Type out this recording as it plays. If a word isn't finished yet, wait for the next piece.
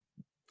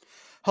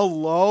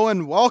Hello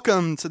and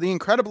welcome to the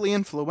incredibly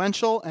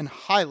influential and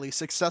highly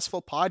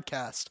successful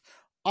podcast.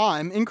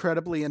 I'm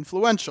incredibly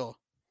influential.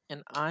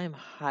 And I'm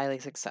highly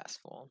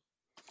successful.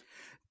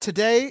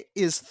 Today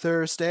is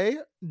Thursday,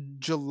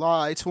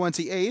 July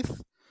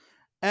 28th,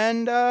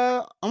 and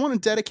I want to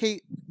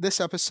dedicate this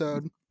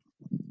episode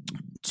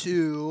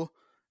to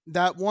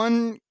that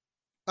one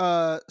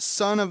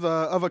son of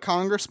a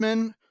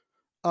congressman.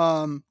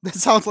 That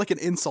sounds like an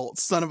insult,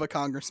 son of a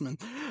congressman.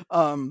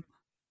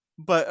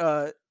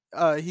 But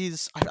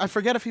I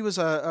forget if he was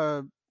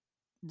a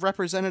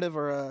representative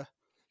or a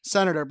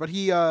senator, but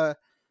he was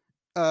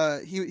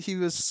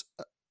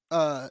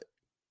uh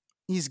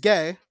he's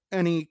gay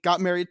and he got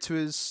married to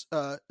his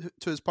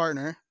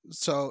partner,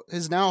 so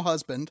his now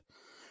husband,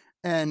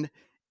 and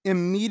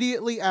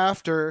immediately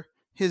after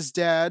his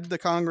dad, the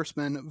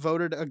congressman,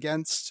 voted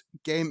against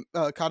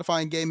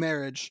codifying gay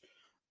marriage,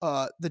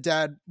 the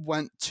dad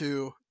went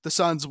to the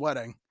son's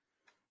wedding.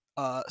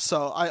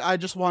 So I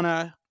just want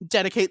to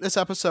dedicate this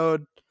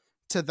episode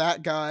to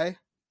that guy,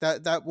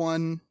 that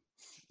one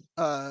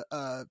to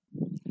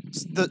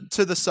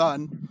the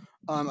son.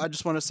 I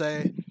just want to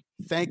say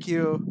thank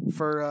you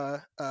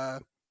for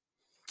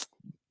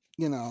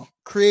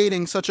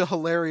creating such a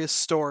hilarious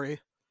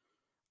story.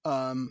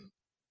 And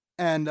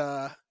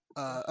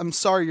I'm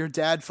sorry your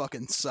dad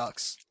fucking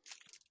sucks.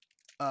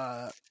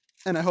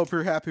 And I hope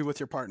you're happy with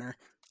your partner.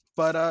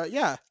 But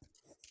yeah,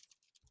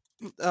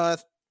 uh,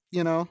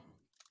 you know,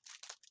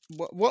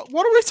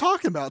 what are we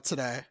talking about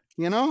today?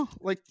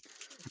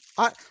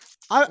 I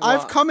I've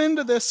Well, come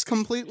into this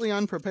completely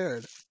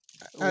unprepared,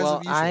 as well,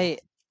 of usual.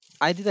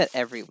 I do that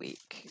every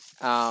week.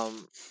 I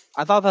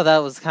thought that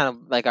was kind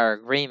of like our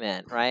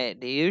agreement, right?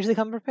 Do you usually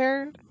come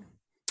prepared?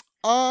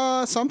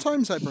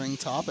 Sometimes I bring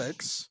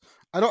topics.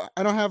 I don't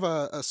have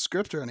a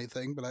script or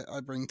anything, but I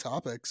bring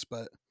topics.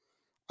 But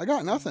I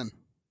got nothing.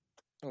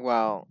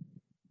 Well,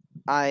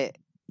 I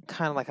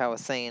kind of like I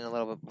was saying a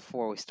little bit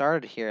before we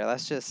started here.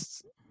 Let's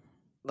just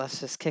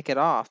kick it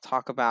off.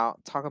 Talk about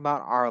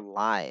our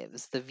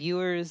lives. The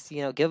viewers,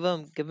 give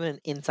them an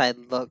inside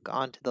look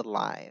onto the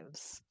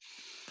lives.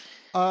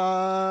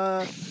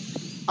 Uh,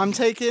 I'm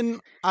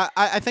taking.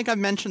 I think I've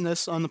mentioned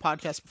this on the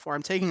podcast before.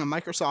 I'm taking a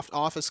Microsoft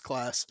Office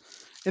class,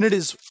 and it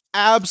is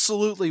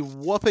absolutely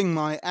whooping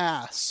my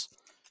ass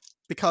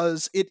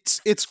because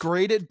it's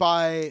graded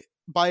by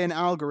an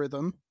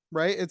algorithm,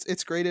 right?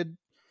 It's graded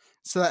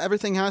so that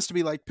everything has to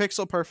be like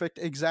pixel perfect,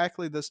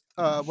 exactly this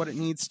what it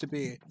needs to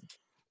be.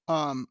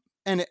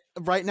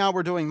 Right now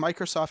we're doing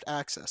Microsoft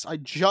Access. I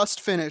just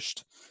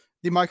finished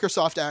the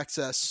Microsoft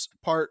Access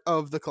part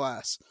of the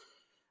class,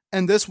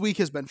 and this week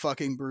has been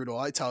fucking brutal,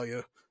 I tell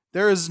you.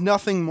 There is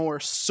nothing more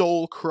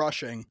soul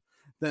crushing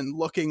than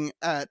looking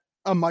at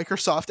a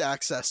Microsoft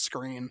Access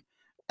screen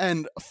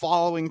and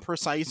following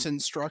precise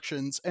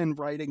instructions and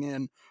writing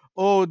in,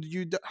 oh,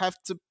 you have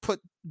to put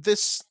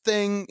this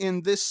thing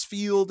in this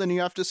field and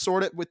you have to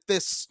sort it with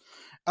this.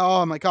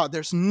 Oh my god,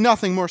 there's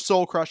nothing more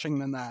soul crushing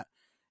than that.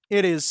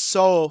 It is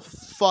so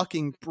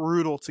fucking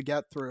brutal to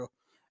get through.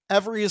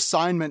 Every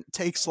assignment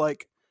takes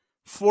like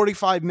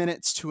 45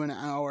 minutes to an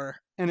hour,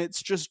 and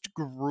it's just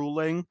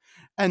grueling.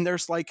 And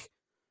there's like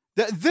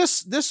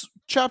this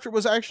chapter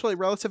was actually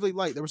relatively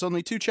light. There was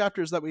only 2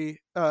 chapters that we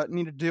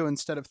needed to do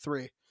instead of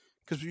 3,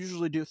 because we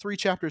usually do 3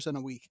 chapters in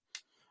a week,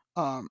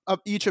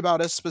 each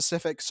about a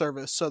specific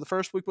service. So the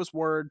first week was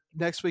Word,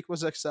 next week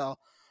was Excel,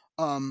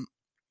 um,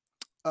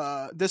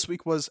 this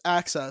week was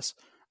Access.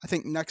 I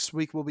think next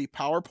week will be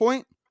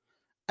PowerPoint.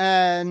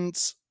 And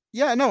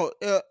yeah, no,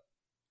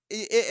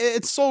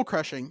 it's soul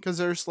crushing because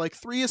there's like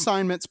 3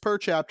 assignments per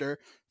chapter,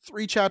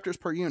 3 chapters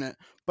per unit.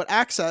 But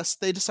Access,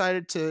 they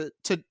decided to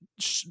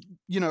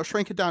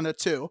shrink it down to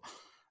 2,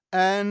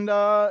 and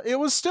it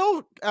was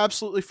still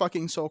absolutely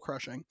fucking soul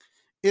crushing.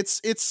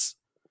 It's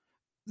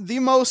the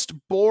most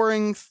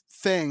boring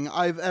thing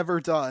I've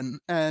ever done,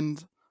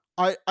 and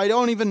I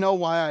don't even know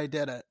why I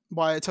did it,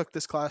 why I took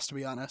this class. To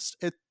be honest,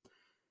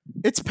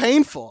 it's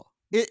painful.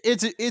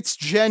 It's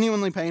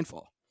genuinely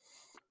painful.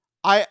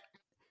 I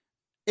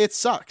It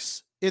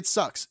sucks. It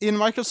sucks. In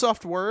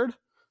Microsoft Word,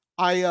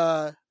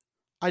 I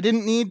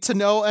didn't need to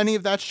know any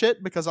of that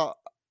shit because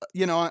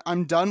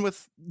I'm done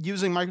with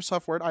using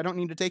Microsoft Word. I don't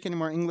need to take any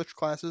more English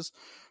classes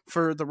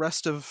for the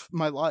rest of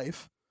my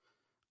life.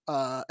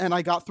 And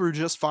I got through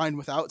just fine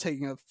without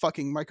taking a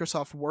fucking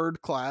Microsoft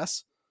Word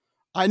class.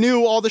 I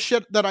knew all the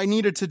shit that I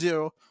needed to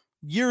do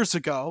years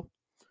ago.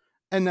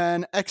 And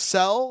then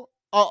Excel,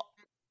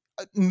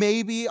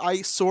 maybe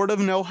I sort of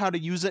know how to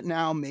use it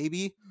now,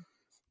 maybe.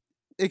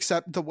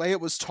 Except the way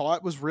it was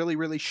taught was really,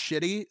 really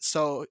shitty,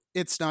 so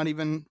it's not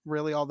even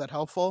really all that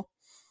helpful.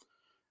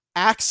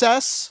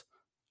 Access,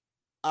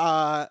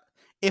 uh,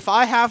 if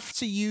I have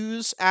to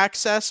use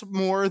Access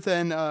more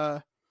than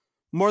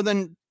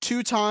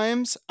 2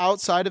 times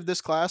outside of this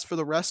class for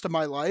the rest of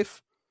my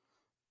life,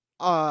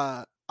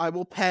 I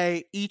will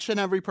pay each and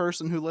every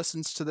person who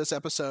listens to this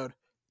episode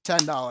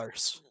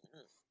 $10.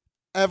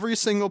 Every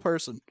single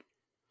person.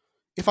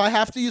 If I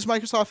have to use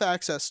Microsoft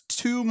Access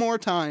 2 more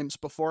times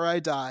before I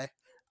die,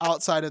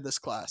 outside of this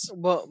class.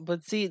 Well,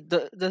 but see,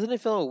 doesn't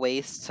it feel a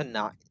waste to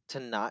not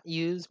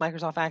use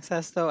Microsoft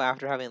Access though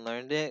after having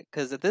learned it?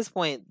 Because at this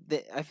point,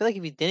 I feel like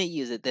if you didn't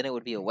use it, then it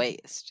would be a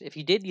waste. If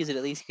you did use it,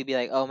 at least you could be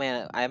like, "Oh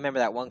man, I remember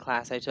that one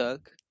class I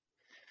took."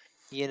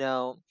 You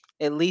know,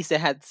 at least it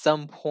had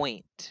some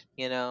point.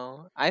 You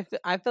know, I feel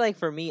like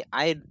for me,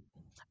 I'd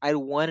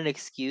want an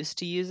excuse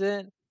to use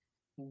it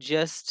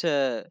just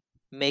to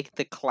make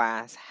the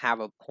class have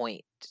a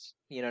point.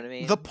 You know what I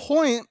mean? The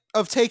point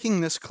of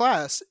taking this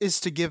class is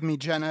to give me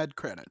gen ed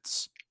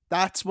credits.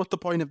 That's what the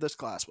point of this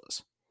class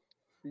was.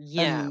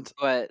 Yeah, And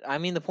but I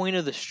mean the point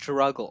of the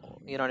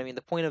struggle. You know what I mean?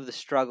 The point of the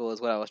struggle is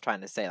what I was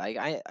trying to say. Like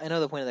I know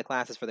the point of the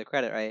class is for the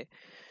credit, right?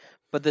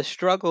 But the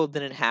struggle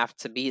didn't have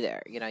to be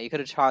there. You know, you could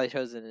have probably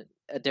chosen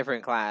a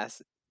different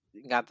class,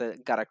 got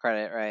a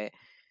credit, right?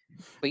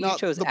 But you now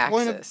chose the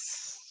point of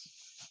Access.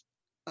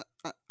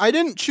 I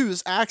didn't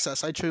choose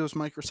Access. I chose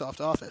Microsoft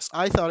Office.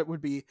 I thought it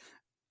would be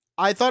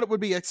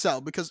Excel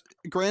because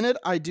granted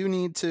I do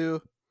need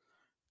to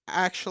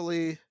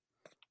actually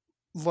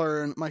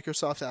learn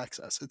Microsoft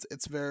Access.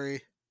 It's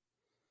very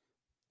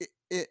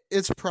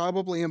it's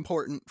probably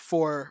important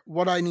for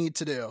what I need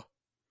to do.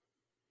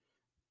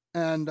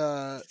 And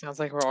Sounds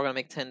like we're all gonna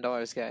make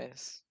 $10,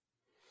 guys.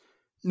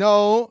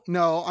 no,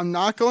 I'm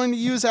not going to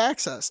use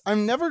Access.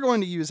 I'm never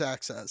going to use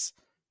Access.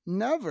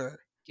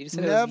 Never. You just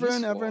said it was Never,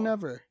 useful.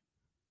 never.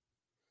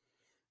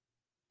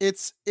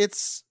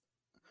 It's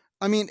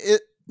I mean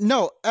it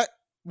no,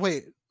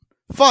 wait.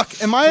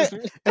 Fuck, am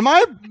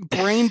I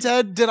brain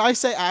dead? Did I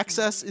say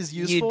Access is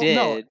useful? You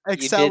No, did.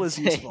 Excel You did is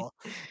say- useful.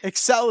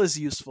 Excel is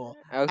useful.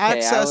 Okay,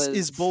 Access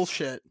is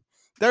bullshit.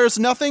 There's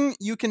nothing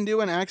you can do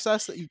in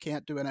Access that you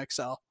can't do in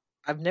Excel.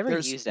 I've never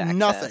There's used Access.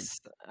 nothing.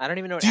 I don't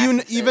even know what Do you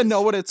Access even is.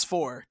 know what it's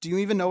for? Do you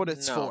even know what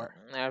it's No, for?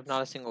 I have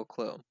not a single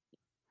clue.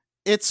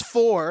 It's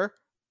for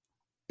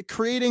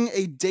creating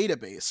a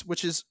database,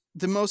 which is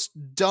the most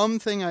dumb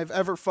thing I've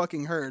ever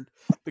fucking heard.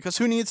 Because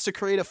who needs to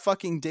create a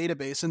fucking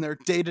database in their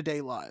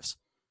day-to-day lives?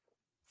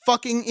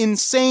 Fucking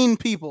insane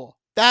people.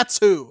 That's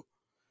who.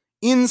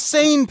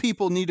 Insane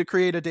people need to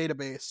create a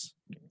database.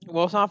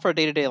 Well, it's not for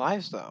day-to-day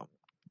lives though.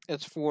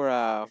 It's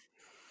for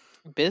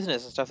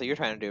business and stuff that you're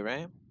trying to do,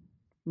 right?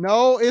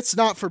 No, it's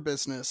not for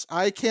business.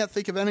 I can't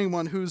think of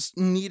anyone who's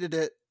needed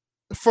it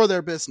for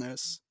their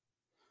business.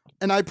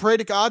 And I pray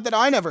to God that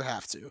I never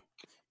have to.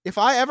 If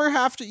I ever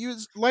have to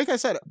use, like I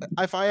said,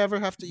 if I ever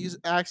have to use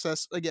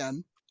Access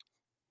again,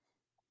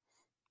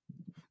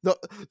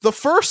 the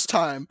first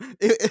time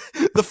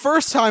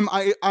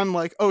I'm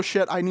like, oh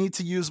shit, I need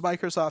to use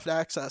Microsoft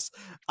Access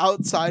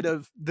outside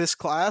of this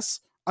class,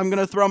 I'm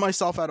gonna throw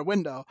myself out a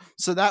window.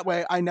 So that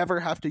way I never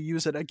have to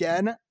use it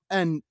again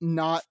and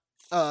not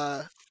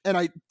and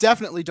I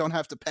definitely don't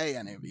have to pay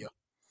any of you.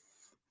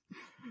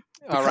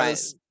 All right.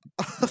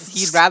 Because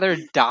He'd rather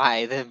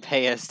die than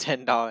pay us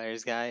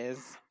 $10, guys.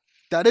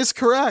 that is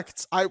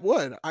correct. I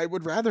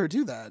would rather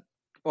do that.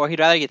 Or he'd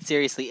rather get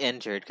seriously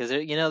injured because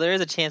there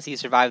is a chance he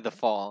survived the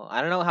fall.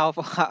 I don't know how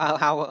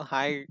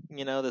high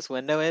this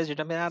window is you're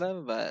jumping out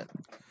of, but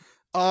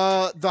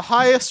the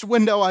highest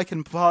window I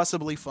can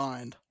possibly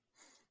find.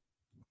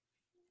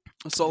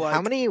 So like,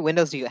 how many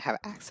windows do you have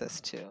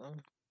access to?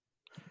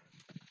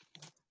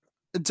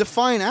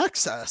 define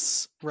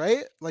access,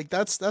 right? Like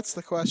that's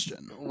the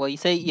question. Well, you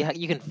say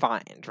you can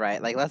find,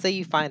 right? Like let's say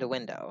you find a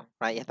window,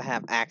 right? You have to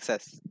have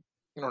access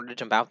in order to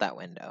jump out that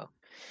window.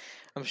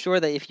 I'm sure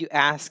that if you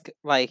ask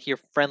like your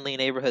friendly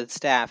neighborhood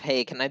staff,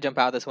 "Hey, can I jump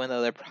out this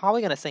window?" they're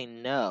probably going to say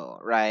no,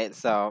 right?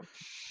 So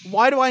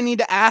why do I need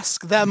to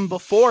ask them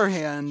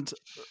beforehand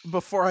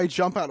before I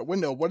jump out a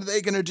window? What are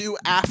they going to do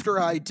after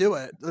I do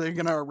it? Are they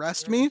going to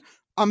arrest me?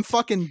 I'm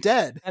fucking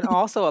dead. And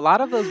also, a lot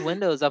of those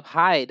windows up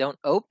high don't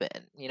open.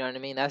 You know what I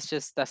mean?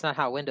 That's not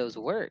how windows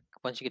work.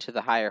 Once you get to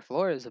the higher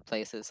floors of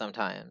places,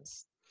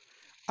 sometimes.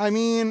 I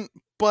mean,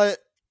 but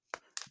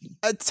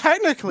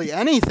technically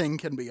anything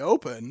can be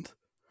opened.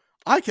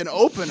 I can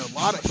open a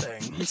lot of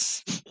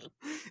things.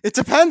 It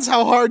depends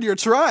how hard you're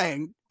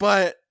trying,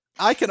 but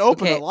I can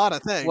open a lot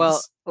of things. Well,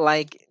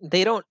 like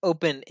they don't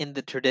open in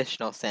the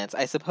traditional sense.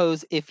 I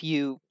suppose if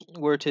you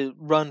were to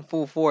run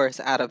full force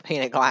out of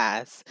painted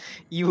glass,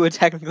 you would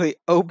technically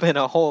open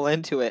a hole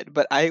into it.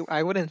 But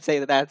I wouldn't say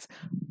that that's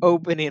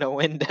opening a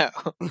window.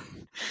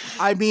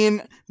 I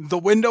mean, the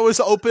window is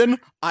open.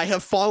 I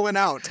have fallen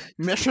out.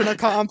 Mission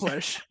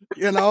accomplished.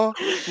 You know,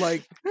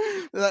 like.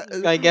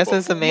 I guess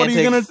it's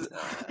semantics.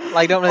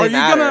 Like, don't really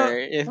matter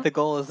if the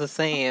goal is the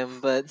same,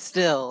 but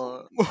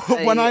still.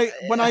 When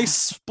I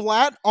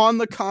splat on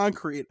the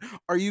concrete,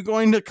 are you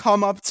going to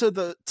come up to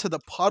the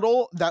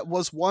puddle that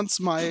was once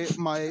my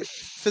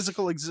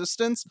physical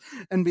existence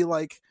and be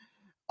like,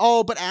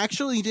 oh, but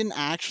actually you didn't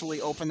actually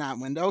open that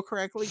window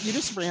correctly. You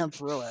just ran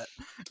through it.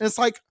 And it's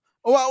like,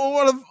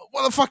 what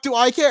the fuck do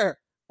I care?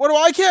 What do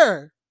I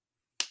care?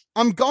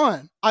 I'm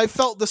gone. I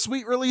felt the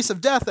sweet release of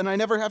death, and I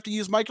never have to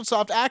use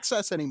Microsoft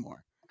Access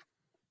anymore.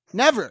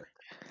 Never.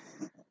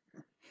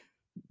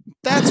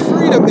 That's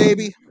freedom,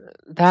 baby.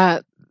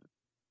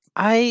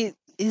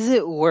 Is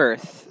it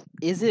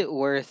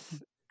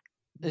worth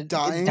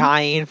Dying?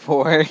 Dying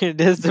for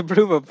just to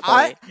prove a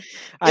I point.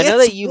 I know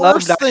it's that you love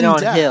worse dying than on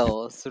death.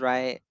 hills,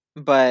 right?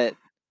 But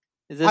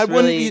is I this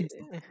wouldn't really?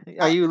 be.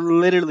 Are you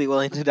literally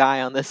willing to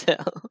die on this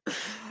hill?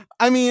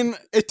 I mean,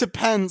 it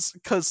depends,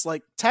 because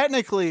like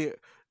technically,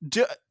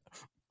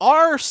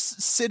 are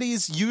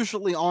cities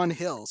usually on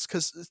hills?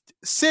 Because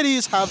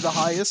cities have the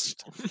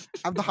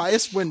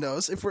highest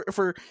windows. If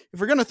we're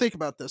gonna think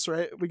about this,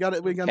 right? We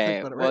gotta think Okay,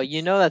 about it, well, right?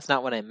 you know that's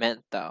not what I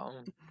meant, though.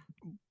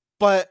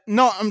 But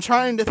no, I'm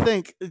trying to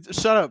think.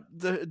 Shut up.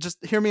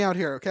 Just hear me out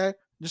here, okay?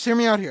 Just hear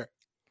me out here.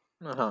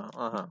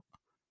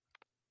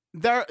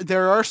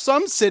 There are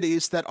some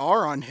cities that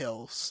are on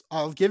hills.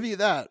 I'll give you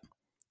that.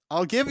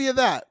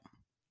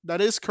 That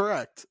is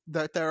correct.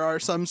 That there are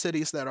some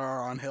cities that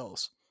are on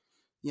hills.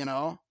 You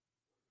know,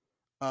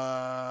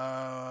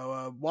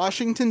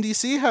 Washington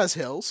D.C. has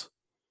hills.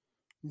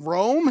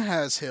 Rome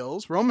has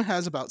hills. Rome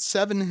has about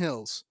 7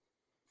 hills.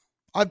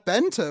 I've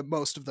been to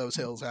most of those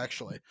hills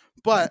actually,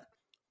 but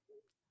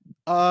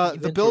You've the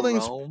been to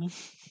buildings. Rome?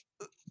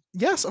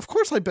 Yes, of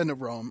course I've been to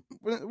Rome.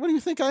 What do you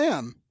think I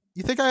am?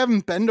 You think I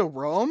haven't been to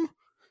Rome?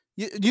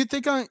 You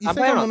think I'm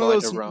planning on one of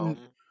going to those Rome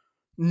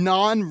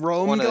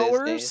non-Rome one of these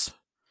goers? days.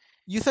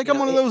 You think You I'm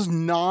know, one of those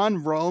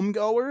non-Rome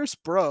goers,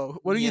 bro?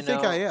 What do you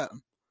think I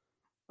am?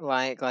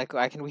 Like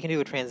we can do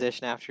a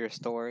transition after your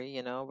story,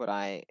 you know, but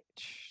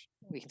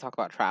we can talk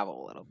about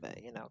travel a little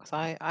bit, you know, because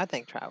I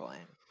think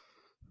traveling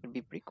would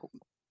be pretty cool.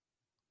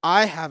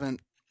 I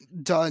haven't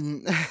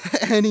done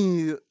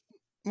any.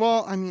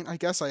 Well, I mean, I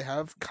guess I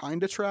have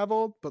kind of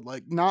traveled, but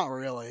like not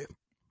really.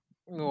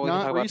 Well, we can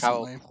Not talk about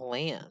recently. travel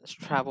plans,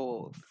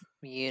 travel,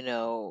 you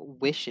know,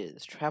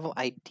 wishes, travel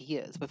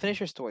ideas. But finish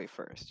your story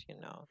first, you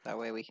know, that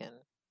way we can.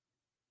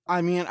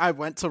 I mean, I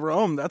went to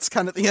Rome. That's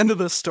kind of the end of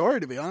the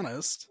story, to be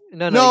honest.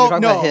 No, you're talking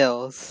about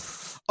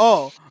hills.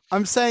 Oh,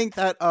 I'm saying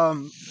that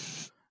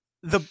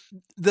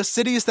the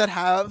cities that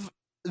have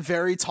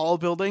very tall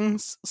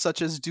buildings,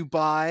 such as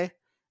Dubai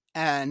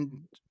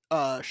and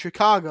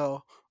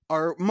Chicago,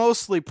 are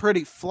mostly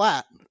pretty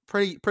flat,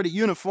 pretty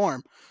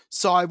uniform.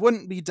 So I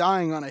wouldn't be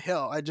dying on a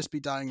hill. I'd just be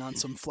dying on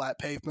some flat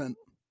pavement.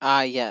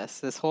 Yes.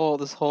 This whole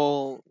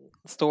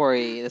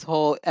story, this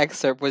whole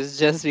excerpt was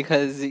just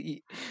because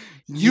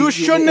you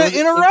shouldn't have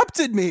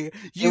interrupted me.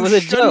 You was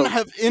a shouldn't joke.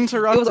 have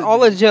interrupted. It was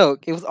all a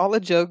joke. It was all a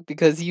joke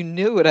because you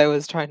knew what I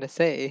was trying to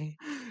say.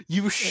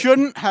 You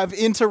shouldn't have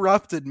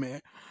interrupted me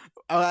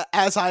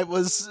as I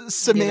was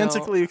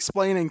semantically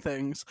explaining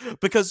things,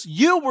 because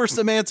you were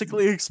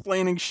semantically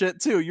explaining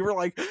shit too. You were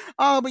like,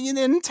 "Oh, but you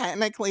didn't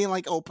technically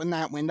like open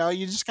that window.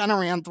 You just kind of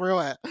ran through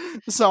it."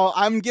 So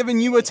I'm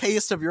giving you a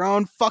taste of your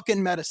own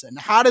fucking medicine.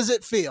 How does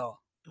it feel?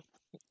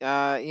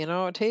 You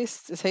know, it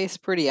tastes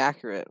pretty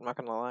accurate. I'm not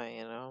gonna lie.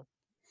 You know.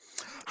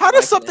 How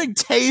does something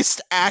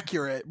taste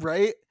accurate,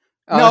 right?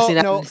 Oh,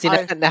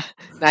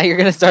 now you're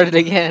gonna start it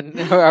again.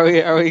 Are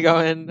we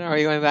going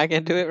back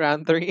into it,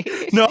 round 3?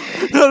 No.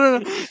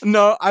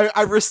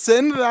 I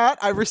rescind that.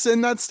 I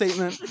rescind that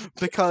statement,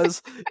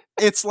 because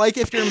it's like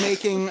if you're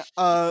making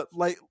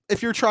like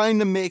if you're trying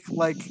to make,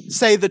 like,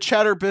 say, the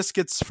cheddar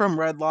biscuits from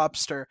Red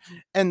Lobster,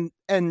 and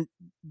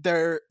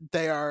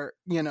they are,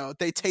 you know,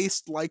 they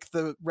taste like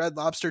the Red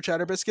Lobster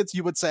cheddar biscuits,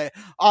 you would say,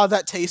 "Oh,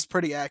 that tastes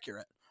pretty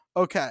accurate."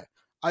 Okay.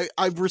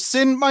 I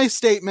rescind my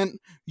statement.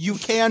 You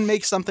can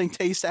make something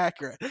taste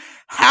accurate.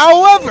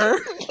 However,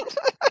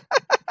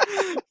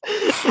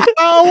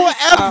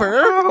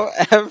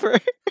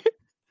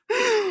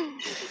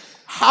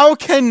 how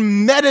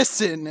can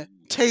medicine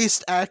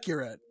taste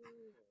accurate?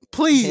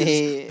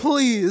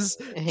 Please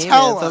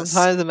tell us.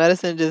 Sometimes the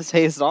medicine just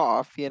tastes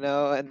off, you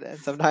know, and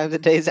sometimes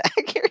it tastes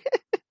accurate.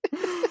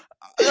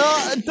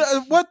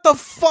 What the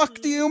fuck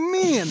do you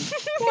mean?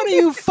 What do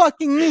you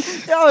fucking mean?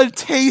 It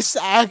tastes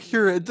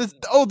accurate.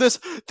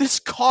 This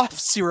cough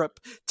syrup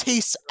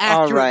tastes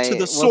accurate to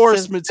the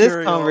source material.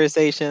 This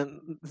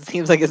conversation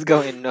seems like it's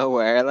going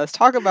nowhere. Let's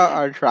talk about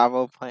our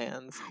travel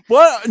plans.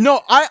 What?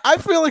 No, I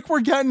feel like we're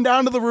getting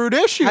down to the root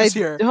issues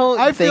here.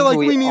 I feel like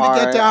we need to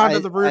get down to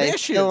the root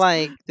issues. I feel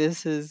like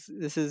this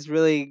is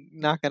really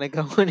not going to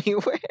go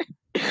anywhere.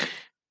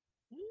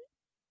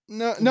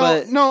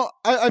 No.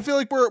 I feel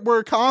like we're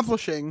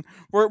accomplishing.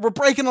 We're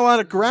breaking a lot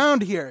of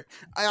ground here.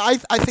 I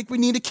think we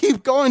need to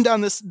keep going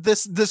down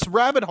this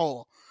rabbit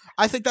hole.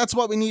 I think that's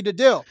what we need to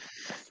do.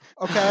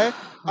 Okay?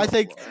 I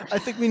think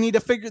we need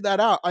to figure that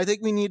out. I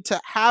think we need to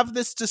have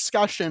this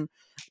discussion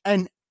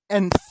and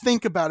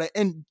think about it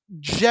and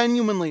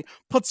genuinely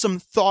put some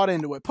thought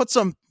into it. Put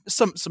some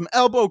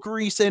elbow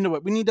grease into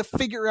it. We need to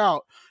figure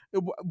out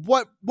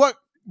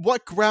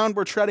what ground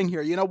we're treading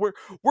here. You know,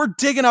 we're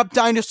digging up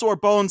dinosaur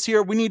bones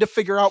here. We need to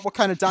figure out what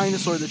kind of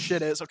dinosaur this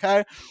shit is,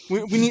 okay?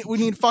 We need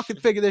to fucking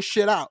figure this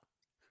shit out.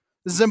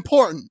 This is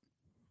important.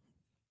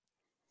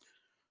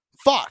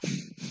 Fuck.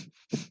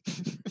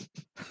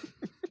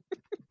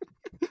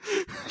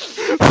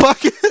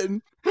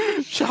 Fucking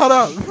shut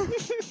up.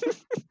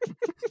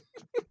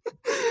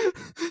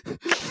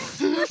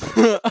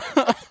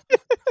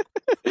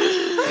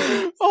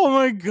 Oh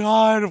my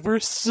god, we're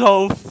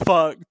so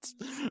fucked.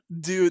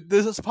 Dude,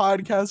 this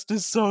podcast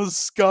is so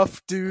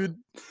scuffed, dude.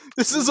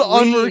 This is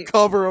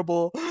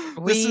unrecoverable.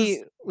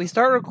 We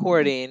start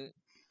recording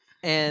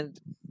and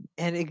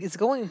it's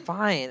going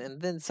fine,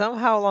 and then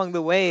somehow along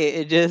the way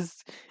it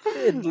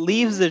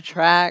leaves the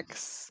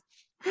tracks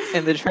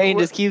and the train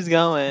just keeps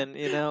going,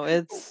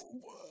 it's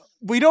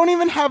we don't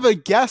even have a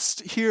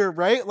guest here,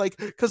 right? Like,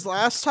 because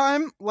last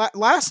time a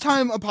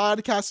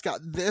podcast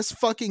got this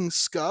fucking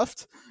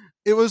scuffed,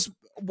 it was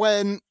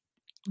when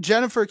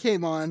Jennifer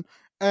came on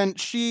and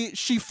she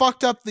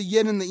fucked up the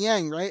yin and the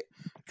yang, right?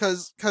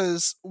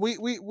 Because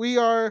we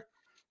are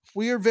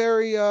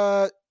very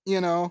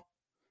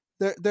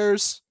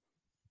there's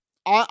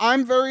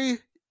I'm very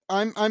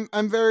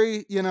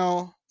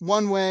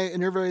one way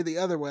and you're very the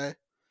other way,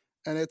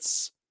 and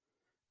it's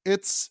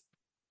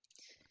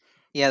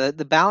yeah,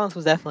 the balance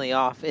was definitely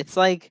off. It's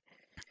like,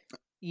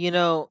 it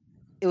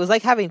was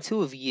like having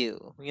two of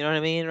you. You know what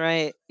I mean,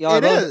 right?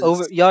 Y'all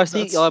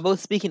are both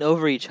speaking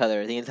over each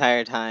other the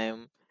entire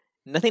time.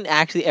 Nothing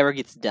actually ever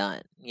gets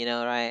done.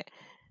 Right?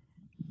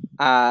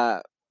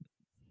 And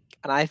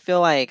I feel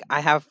like I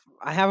have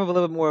a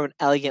little bit more of an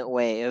elegant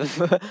way of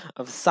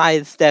of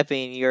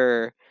sidestepping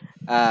your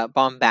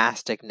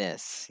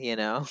bombasticness.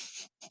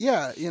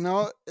 Yeah,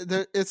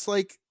 it's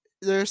like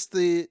there's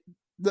the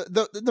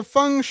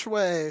feng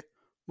shui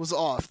was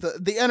off.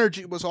 The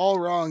energy was all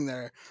wrong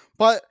there.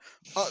 But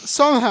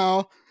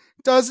somehow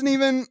doesn't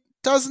even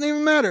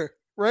matter,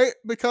 right?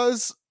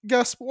 Because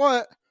guess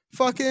what?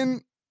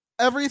 Fucking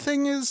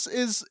everything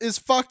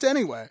is fucked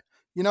anyway.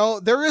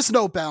 There is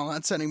no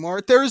balance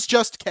anymore. There is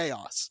just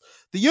chaos.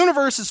 The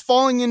universe is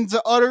falling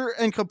into utter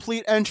and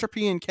complete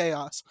entropy and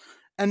chaos.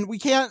 And we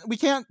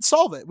can't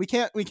solve it. We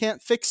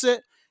can't fix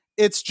it.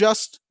 It's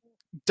just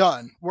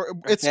done.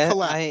 It's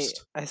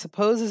collapsed. I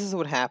suppose this is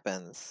what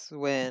happens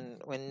when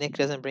Nick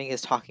doesn't bring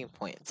his talking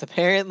points.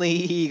 Apparently,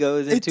 he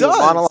goes into a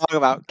monologue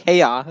about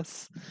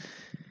chaos.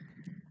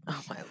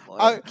 Oh my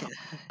lord!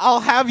 I'll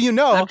have you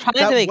know. I'm trying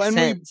to make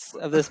sense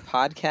of this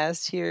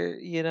podcast here,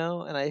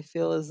 and I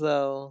feel as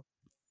though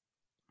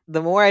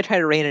the more I try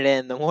to rein it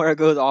in, the more it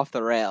goes off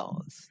the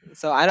rails.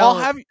 So I don't. I'll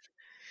have.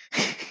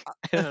 I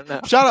don't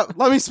know. Shut up.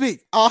 Let me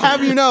speak. I'll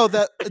have you know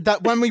that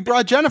when we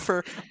brought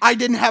Jennifer, I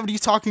didn't have any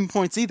talking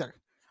points either.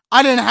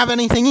 I didn't have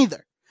anything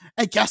either.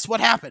 And guess what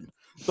happened?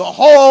 The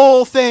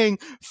whole thing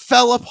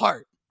fell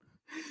apart.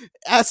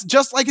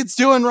 Just like it's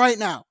doing right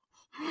now.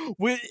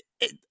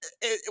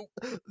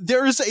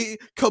 There's a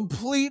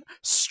complete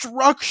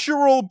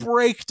structural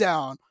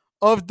breakdown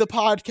of the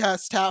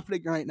podcast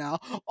happening right now,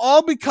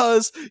 all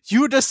because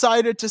you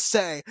decided to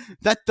say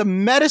that the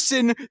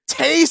medicine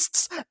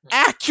tastes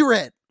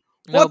accurate.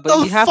 No, what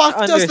the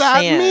fuck does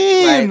that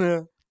mean?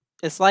 Right?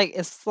 It's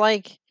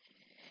like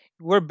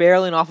we're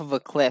barreling off of a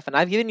cliff, and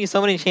I've given you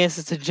so many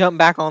chances to jump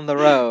back on the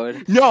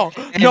road. No,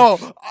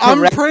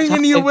 I'm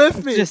bringing you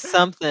with me. Just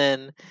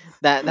something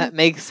that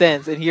makes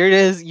sense, and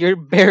you're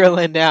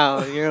barreling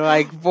down. You're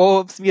like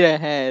full speed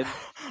ahead.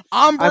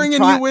 I'm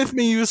bringing you with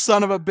me, you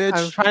son of a bitch.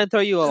 I'm trying to throw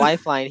you a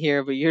lifeline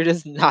here, but you're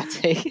just not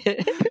taking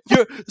it.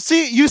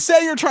 You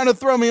say you're trying to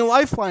throw me a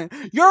lifeline.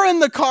 You're in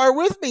the car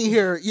with me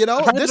here.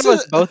 This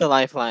is both a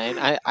lifeline.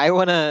 I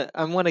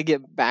wanna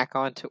get back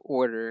onto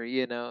order.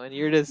 And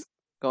you're just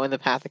going the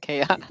path of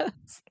chaos.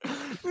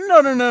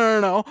 No.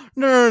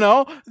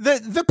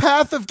 The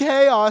path of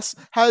chaos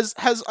has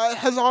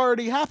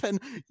already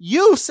happened.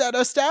 You set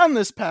us down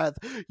this path.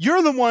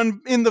 You're the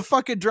one in the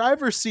fucking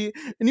driver's seat,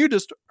 and you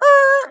just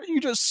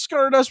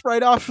skirt us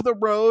right off the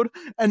road,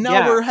 and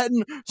now we're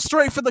heading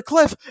straight for the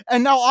cliff.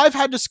 And now I've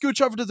had to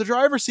scooch over to the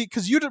driver's seat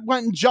because you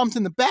went and jumped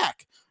in the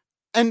back.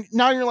 And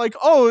now you're like,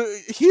 oh,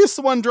 he's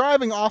the one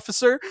driving,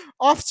 officer.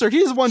 Officer,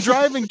 he's the one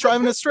driving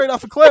us straight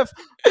off a cliff.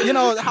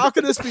 How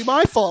could this be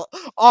my fault?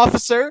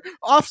 Officer,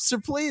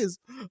 please,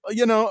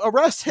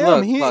 arrest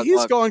him.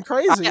 He's going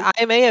crazy.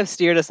 I may have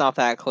steered us off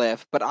that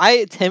cliff, but I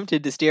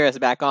attempted to steer us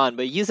back on,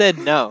 but you said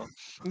no.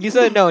 You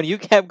said no, and you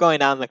kept going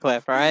down the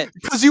cliff, all right?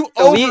 Because you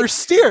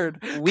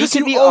oversteered. We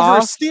could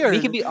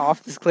be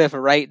off this cliff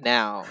right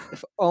now.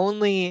 If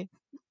only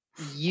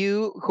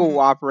you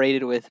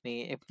cooperated with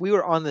me. If we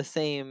were on the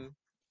same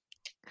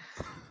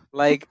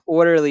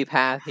orderly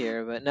path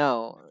here, but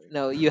no,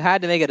 you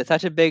had to make it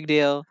such a big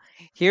deal.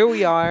 Here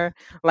we are,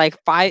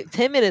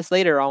 10 minutes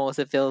later, almost,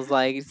 it feels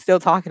like, still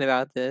talking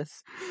about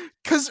this.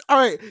 Because, all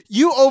right,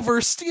 you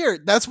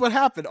oversteered. That's what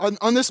happened.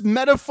 On this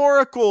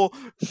metaphorical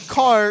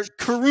car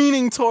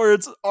careening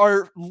towards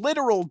our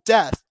literal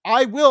death.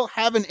 I will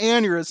have an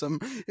aneurysm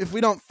if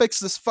we don't fix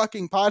this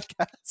fucking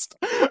podcast.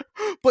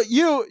 But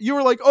you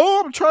were like,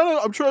 oh, I'm trying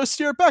to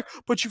steer it back.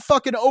 But you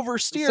fucking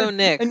oversteered. So,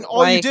 Nick, and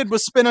all you did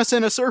was spin us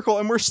in a circle,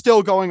 and we're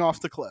still going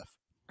off the cliff.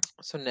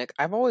 So, Nick,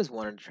 I've always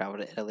wanted to travel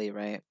to Italy,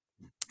 right?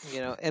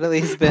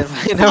 Italy's been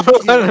my number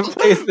one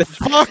place.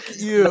 Fuck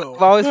you.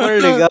 I've always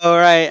wanted to go,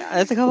 right?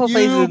 There's a couple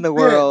places in the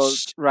world,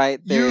 right?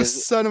 You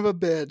son of a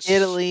bitch.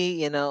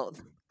 Italy,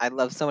 I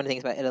love so many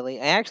things about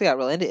Italy. I actually got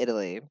real into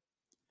Italy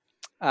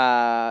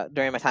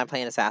during my time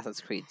playing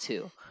Assassin's Creed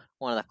 2.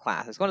 One of the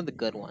classes, one of the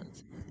good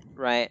ones,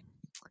 right?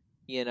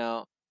 you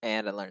know,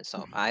 and I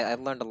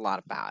learned a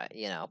lot about it,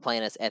 you know,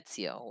 playing as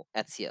Ezio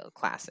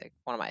Classic,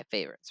 one of my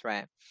favorites,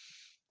 right?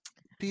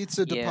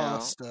 Pizza de You know,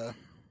 pasta.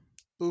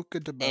 Buca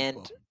de beppo.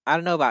 and I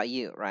don't know about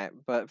you, right?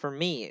 But for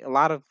me, a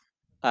lot of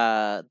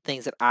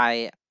things that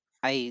I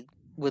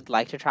would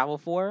like to travel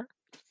for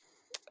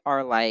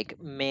are like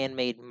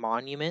man-made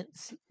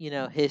monuments, you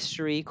know,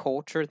 history,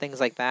 culture, things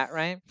like that,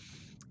 right?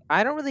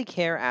 I don't really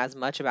care as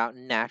much about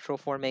natural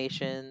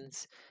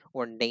formations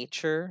or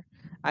nature.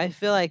 I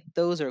feel like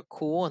those are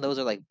cool and those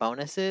are like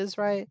bonuses,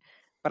 right?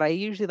 But I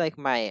usually like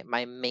my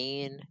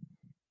main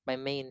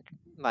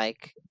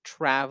like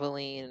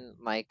traveling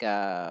like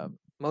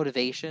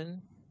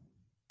motivation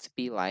to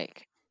be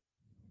like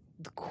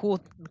the cool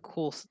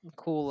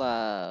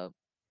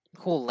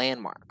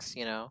landmarks,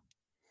 you know,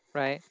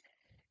 right?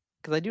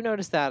 Because I do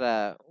notice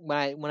that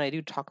when I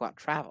do talk about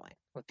traveling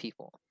with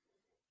people,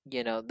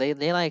 you know,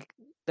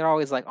 they're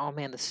always like, oh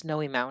man, the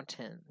snowy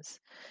mountains,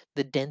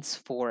 the dense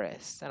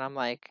forests, and I'm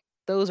like,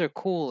 those are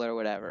cool or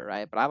whatever,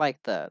 right? But I like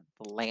the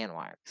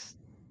landmarks,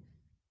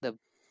 the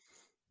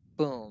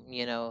boom,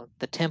 you know,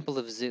 the Temple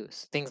of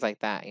Zeus, things like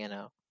that, you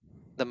know,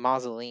 the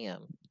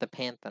mausoleum, the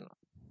Parthenon,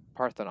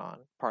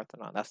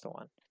 that's the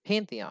one.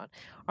 Pantheon,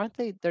 aren't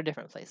they? They're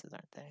different places,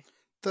 aren't they?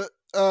 The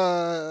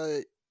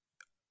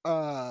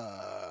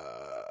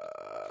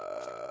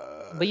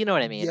But you know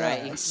what I mean,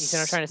 right? You see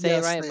what I'm yes, trying to say,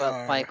 yes, right? they But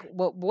are. like,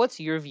 what's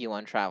your view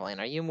on traveling?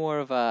 Are you more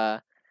of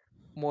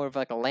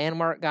like a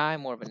landmark guy,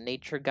 more of a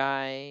nature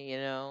guy, you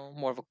know,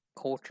 more of a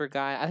culture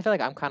guy? I feel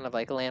like I'm kind of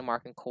like a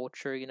landmark and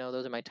culture, you know,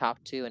 those are my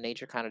top two, and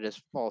nature kind of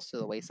just falls to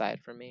the wayside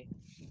for me.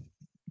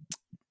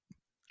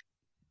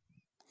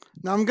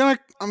 Now I'm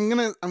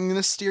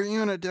gonna steer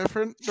you in a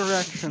different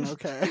direction.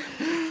 Okay,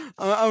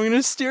 I'm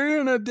gonna steer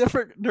you in a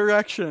different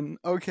direction.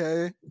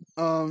 Okay,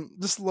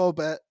 just a little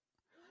bit.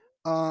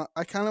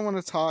 I kind of want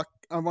to talk.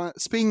 I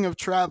want. Speaking of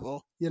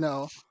travel, you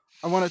know,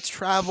 I want to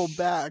travel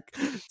back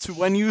to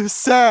when you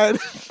said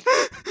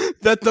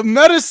that the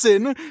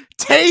medicine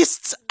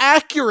tastes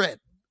accurate.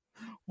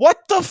 What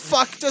the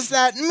fuck does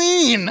that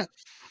mean?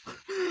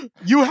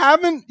 You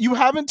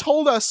haven't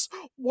told us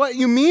what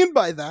you mean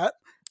by that,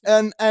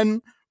 and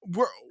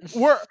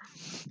we're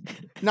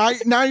now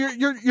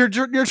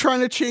you're trying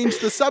to change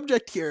the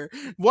subject here.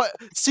 What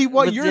see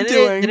what But you're didn't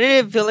it doing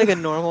didn't it feel like a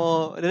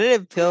normal? Didn't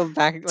it feel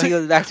back like to it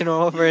was back to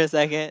normal for a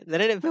second?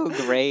 Didn't it feel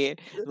great?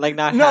 Like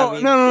not no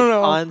having the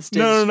no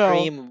constant no no no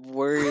stream of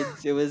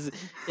words. It was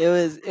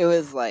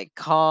like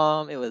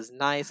calm. It was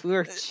nice. We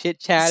were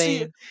chit see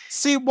chatting.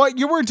 see what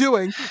you were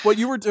doing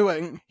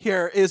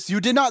here is you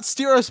did not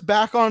steer us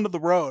back onto the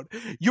road.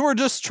 You were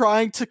just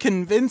trying to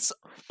convince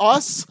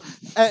us,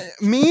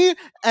 me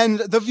and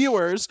the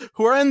viewers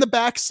who are in the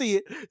back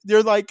seat.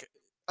 You're like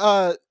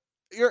uh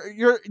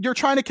you're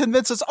trying to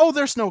convince us, oh,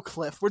 there's no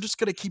cliff, we're just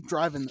gonna keep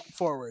driving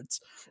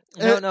forwards.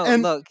 No, no.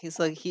 And Look, he's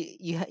like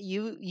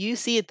you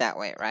see it that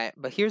way, right?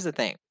 But here's the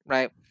thing,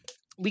 right?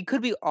 We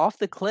could be off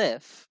the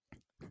cliff,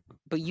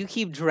 but you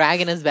keep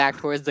dragging us back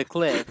towards the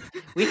cliff.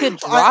 We could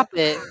I drop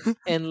it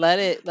and let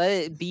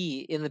it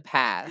be in the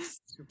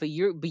past. But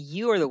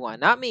you are the one,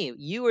 not me.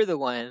 You are the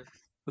one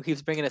who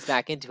keeps bringing us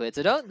back into it.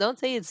 So don't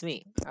say it's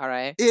me. All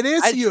right. it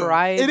is I've you,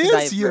 tried it to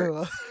is divert.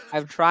 you.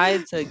 I've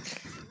tried to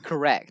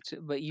correct,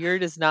 but you're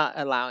just not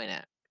allowing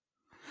it.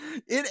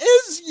 It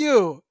is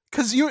you.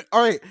 Cause you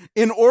all right.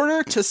 In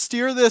order to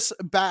steer this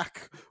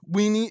back,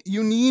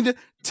 you need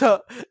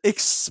to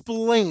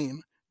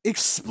explain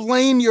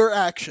your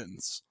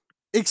actions.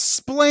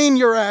 Explain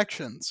your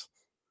actions.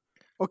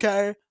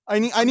 Okay? I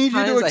need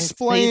you to Sometimes I say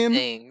explain.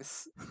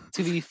 things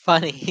to be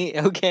funny,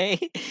 okay?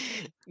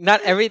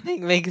 Not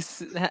everything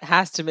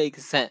has to make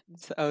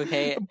sense,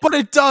 okay? But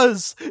it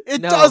does.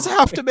 It does No,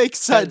 have it to make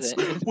sense.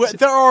 doesn't.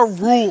 There are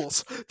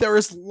rules. There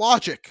is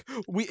logic.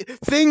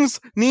 Things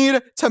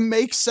need to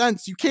make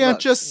sense. You can't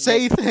Look, just Nick,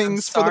 say I'm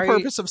things for the sorry.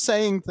 purpose of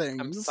saying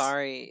I'm things.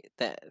 sorry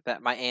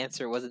that my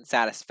answer wasn't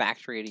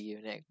satisfactory to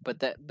you, Nick, but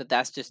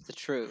that's just the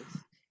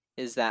truth.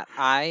 Is that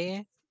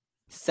I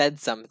said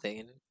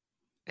something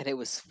and it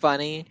was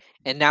funny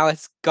and now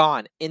it's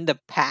gone in the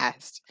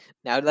past.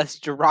 Now let's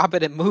drop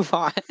it and move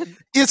on.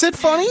 Is it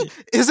funny?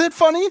 Is it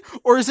funny,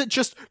 or is it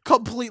just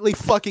completely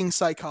fucking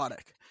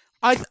psychotic?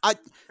 I,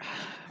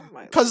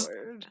 My because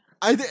lord.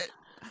 I,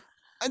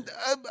 I,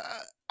 I,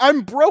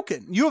 I'm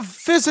broken. You have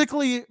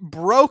physically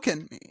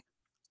broken me.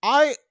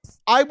 I,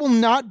 I will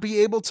not be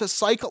able to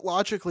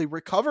psychologically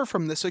recover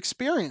from this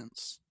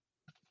experience.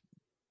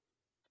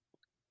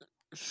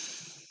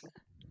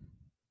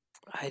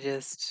 I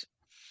just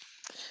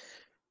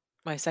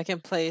my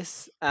second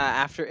place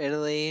after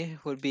Italy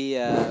would be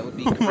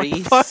Oh my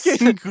Greece.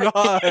 fucking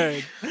god!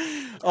 I've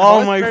Oh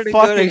always my wanted to go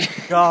fucking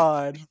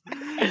god!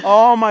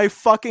 Oh my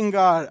fucking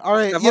god! All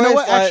right, I've you know always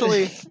what? thought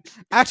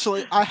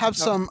Actually, I have I've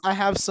some. I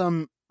have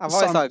some. I've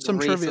always Some thought some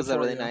Greece trivia was a for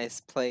really you.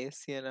 nice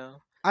place, you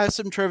know. I have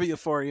some trivia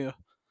for you.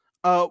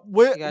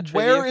 You got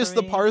trivia Where for is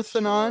the me?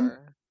 Parthenon?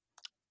 Sure.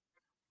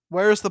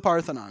 Where is the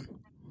Parthenon?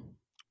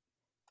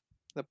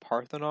 The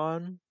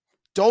Parthenon?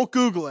 Don't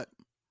Google it.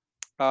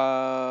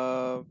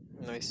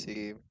 Let me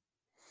see.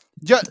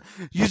 You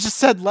just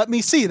said, "Let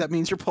me see." That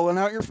means you're pulling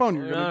out your phone.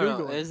 You're gonna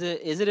Google it.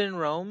 Is it in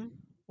Rome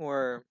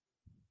or?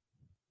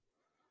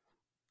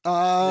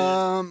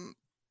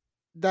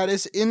 That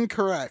is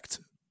incorrect.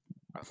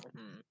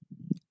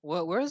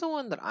 Well, where's the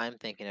one that I'm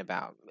thinking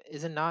about?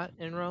 Is it not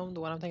in Rome? The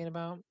one I'm thinking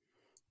about?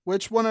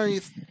 Which one are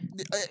you?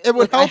 It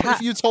would help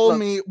if you told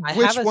me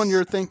which one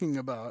you're thinking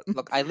about.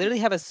 Look, I literally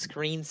have a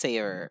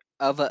screensaver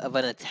of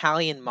an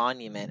Italian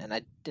monument,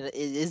 and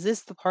is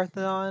this the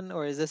Parthenon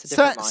or is this a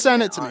different monument?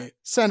 Send it to me.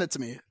 Send it to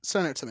me.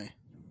 Send it to me.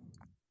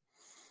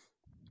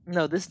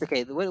 No, this is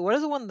okay. What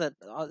is the one that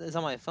is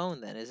on my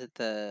phone? Then is it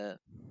the?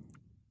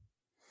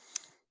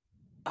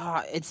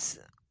 It's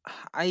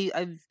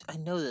I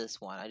know this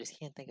one. I just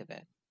can't think of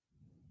it.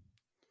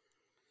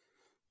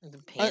 The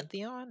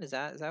Pantheon? Is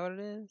that what it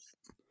is?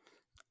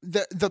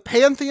 The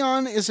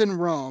Pantheon is in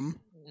Rome,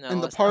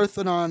 and the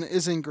Parthenon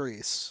is in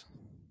Greece.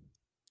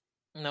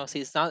 No, see,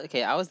 it's not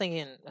okay. I was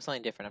thinking of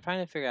something different. I'm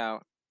trying to figure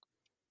out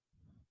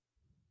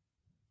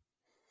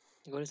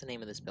what is the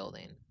name of this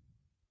building.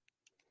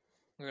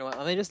 You know what?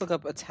 Let me just look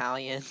up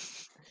Italian.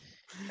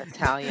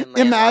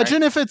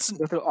 Imagine if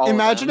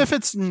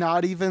it's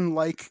not even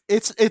like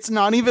it's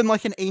not even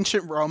like an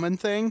ancient Roman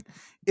thing.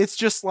 It's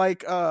just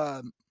like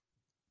that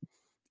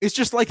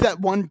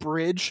one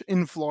bridge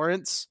in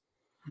Florence,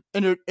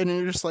 and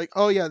you're just like,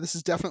 oh yeah, this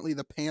is definitely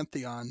the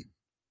Pantheon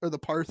or the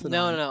Parthenon.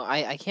 No.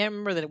 I can't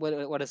remember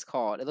what it's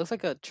called. It looks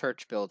like a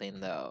church building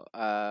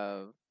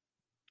though.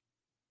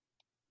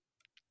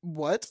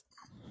 What?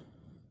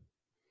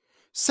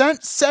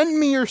 Send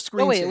me your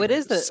screen. Oh wait, what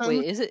is the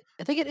is it?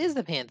 I think it is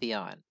the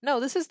Pantheon. No,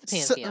 this is the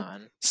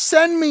Pantheon.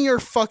 Send me your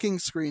fucking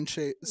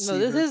screenshot. No,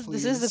 this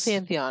is the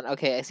Pantheon.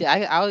 Okay, see,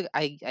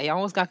 I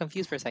almost got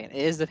confused for a second.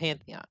 It is the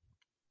Pantheon.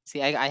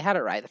 See, I had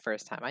it right the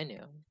first time. I knew.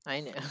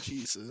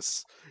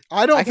 Jesus,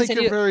 I don't think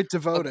you're very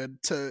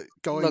devoted to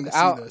going to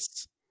see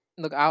this.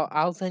 Look,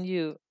 I'll send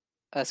you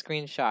a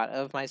screenshot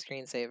of my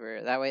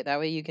screensaver. That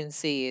way you can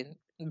see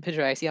the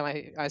picture I see on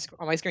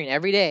my screen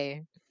every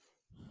day.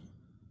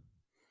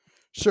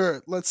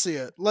 Sure, let's see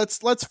it. Let's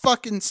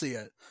fucking see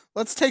it.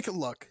 Let's take a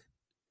look.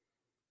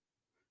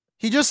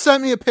 He just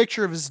sent me a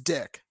picture of his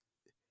dick.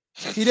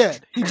 He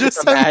did. He just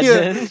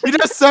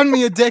sent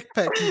me a dick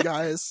pic, you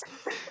guys.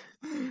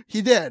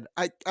 He did.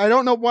 I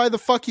don't know why the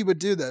fuck he would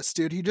do this,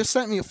 dude. He just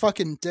sent me a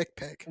fucking dick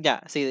pic.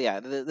 Yeah, see,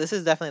 this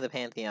is definitely the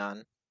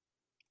Pantheon.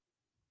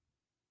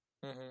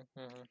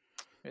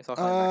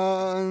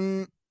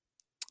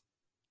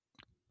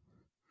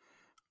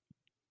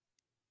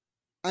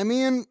 I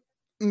mean,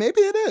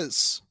 maybe it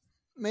is.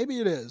 Maybe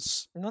it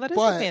is. No, that is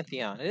the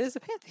Pantheon. It is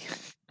the Pantheon.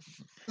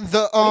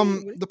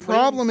 The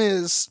problem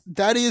is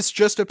that is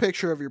just a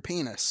picture of your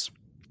penis.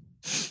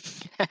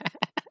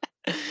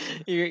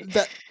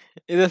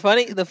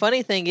 The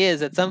funny thing is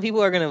that some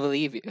people are gonna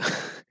believe you.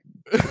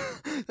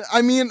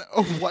 I mean,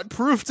 what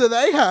proof do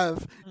they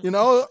have? You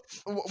know,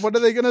 what are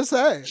they gonna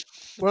say?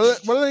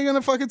 What are they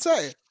gonna fucking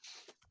say?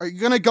 Are you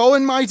gonna go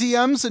in my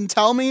DMs and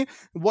tell me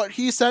what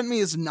he sent me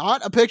is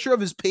not a picture of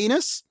his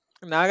penis?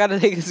 Now I gotta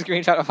take a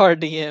screenshot of our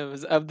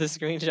DMs of the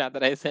screenshot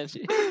that I sent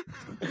you.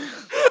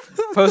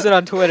 Post it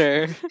on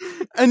Twitter.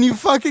 And you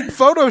fucking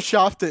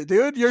photoshopped it,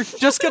 dude. You're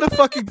just gonna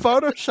fucking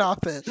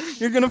Photoshop it.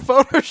 You're gonna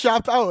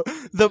Photoshop out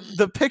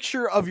the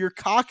picture of your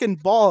cock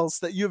and balls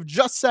that you've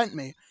just sent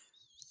me.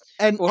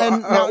 Or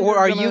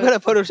are you gonna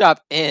Photoshop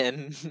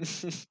in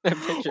a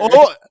picture?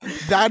 Oh,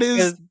 that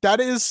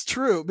is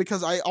true,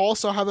 because I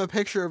also have a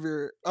picture of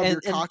your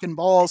cock and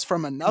balls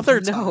from another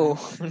time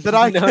that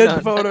I could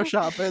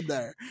Photoshop in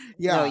there.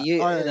 Yeah, you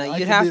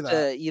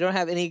don't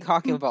have any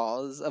cock and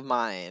balls of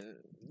mine.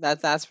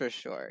 That's for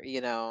sure.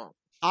 You know.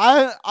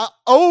 I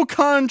au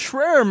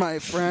contraire, my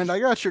friend. I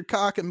got your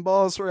cock and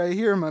balls right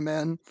here, my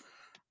man.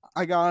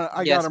 I got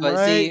them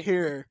right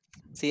here.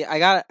 See, I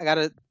got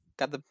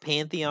the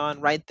Pantheon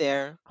right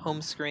there,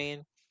 home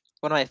screen.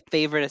 One of my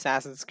favorite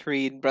Assassin's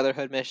Creed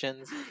Brotherhood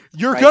missions.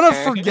 You're gonna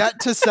forget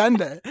to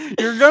send it.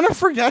 You're gonna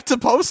forget to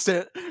post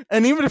it.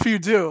 And even if you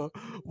do,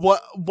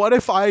 what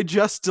if I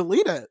just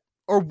delete it?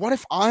 Or what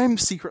if I'm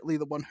secretly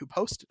the one who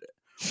posted it?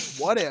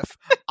 What if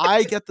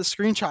I get the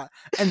screenshot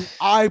and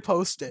I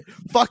post it?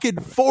 Fucking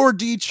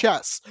 4D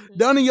chess.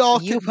 None of y'all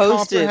can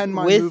comprehend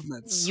my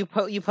movements. You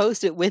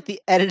post it with the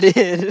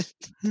edited.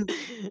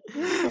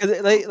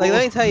 Let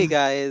me tell you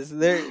guys,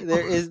 there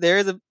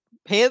is a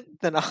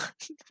Pantheon.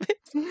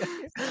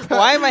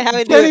 Why am I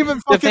having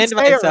to defend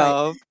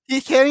myself? Right.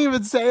 He can't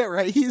even say it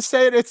right. He's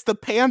saying it's the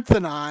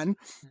Pantheon.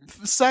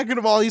 Second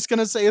of all, he's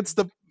gonna say it's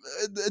the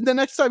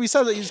next time he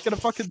says it, he's gonna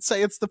fucking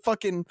say it's the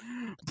fucking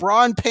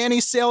brawn panty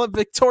sale at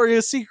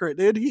Victoria's Secret,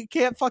 dude. He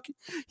can't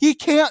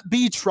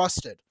be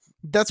trusted.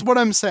 That's what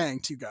I'm saying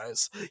to you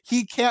guys.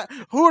 He can't.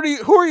 Who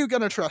are you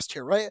gonna trust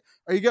here, right?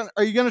 Are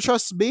you gonna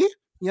trust me?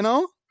 You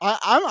know,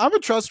 I'm a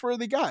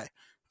trustworthy guy.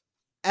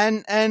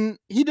 And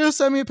he just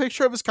sent me a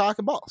picture of his cock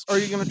and balls. Are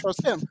you gonna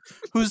trust him?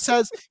 Who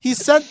says he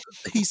sent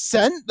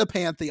the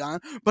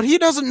Pantheon, but he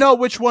doesn't know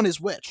which one is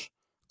which.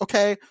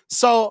 Okay,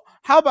 so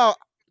how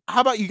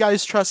about you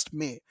guys trust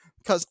me?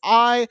 because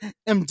I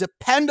am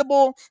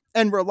dependable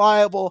and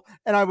reliable,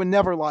 and I would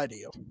never lie to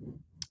you.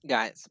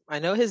 Guys, I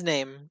know his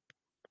name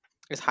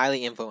is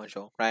highly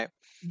influential, right?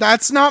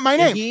 That's not my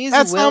name. He's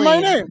That's not my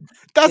willing- name.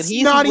 That's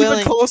he's not even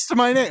willing- close to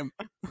my name.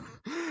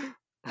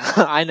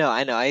 I know.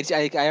 I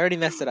already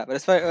messed it up, but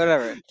it's fine.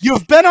 Whatever.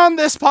 You've been on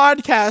this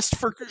podcast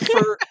for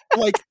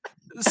like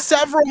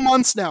several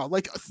months now,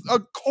 like a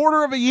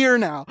quarter of a year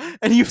now,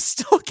 and you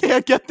still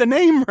can't get the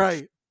name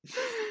right.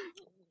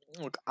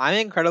 Look, I'm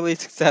incredibly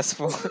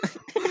successful.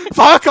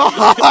 Fuck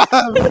off!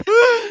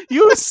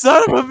 You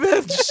son of a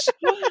bitch!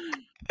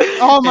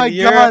 Oh my And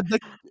you're god!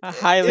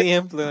 highly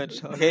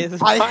influential. Okay, this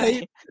is I fine.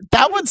 hate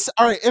that one's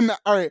all right.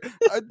 All right,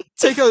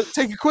 take a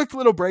quick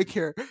little break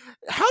here.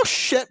 How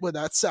shit would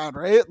that sound,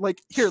 right?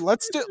 Like here,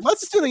 let's do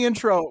the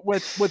intro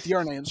with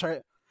your names,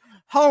 right?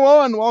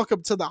 Hello and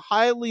welcome to the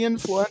highly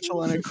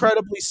influential and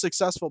incredibly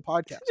successful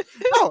podcast.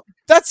 No,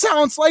 that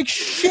sounds like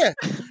shit.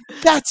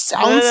 That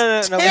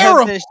sounds No,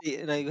 terrible.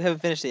 you haven't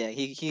finished it yet.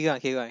 Keep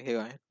going.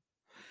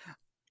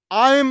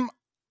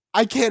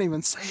 I can't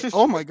even say it.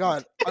 Oh my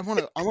god. I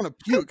wanna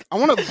puke. I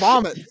wanna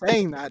vomit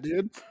saying that,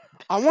 dude.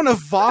 I wanna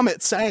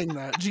vomit saying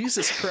that.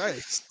 Jesus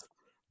Christ.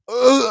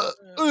 Ugh.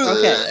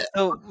 Okay,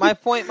 so my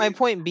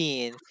point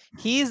being,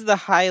 he's the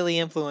highly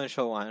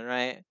influential one,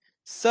 right?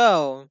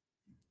 So,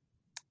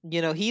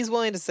 he's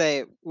willing to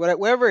say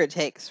whatever it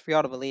takes for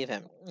y'all to believe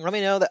him. Let me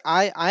know that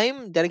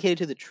I'm dedicated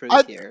to the truth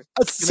here.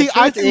 See,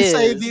 I can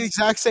say the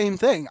exact same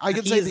thing. I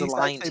can say He's the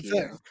lying exact same to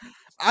you. thing.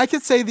 I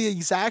could say the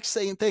exact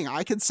same thing.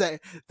 I could say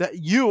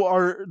that you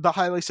are the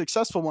highly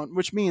successful one,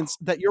 which means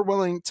that you're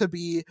willing to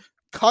be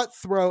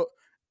cutthroat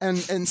and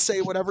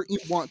say whatever you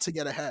want to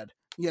get ahead.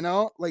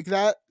 Like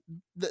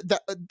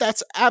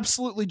that's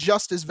absolutely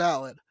just as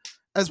valid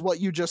as what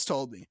you just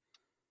told me.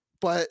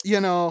 But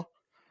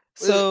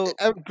So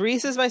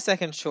Greece is my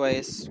second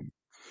choice.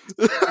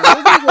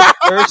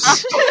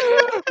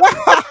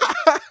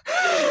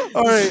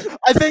 All right,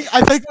 I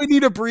think we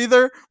need a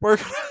breather. We're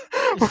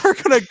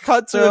gonna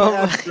cut to an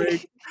ad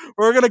break.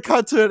 We're gonna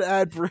cut to an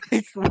ad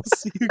break. We'll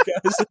see you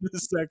guys in a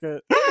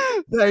second.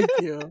 Thank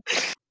you.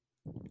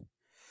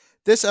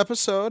 This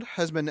episode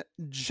has been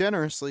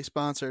generously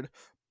sponsored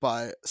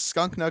by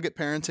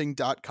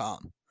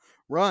skunknuggetparenting.com,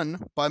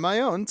 run by my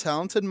own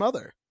talented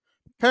mother.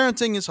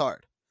 Parenting is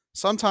hard.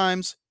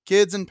 Sometimes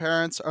kids and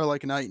parents are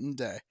like night and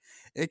day.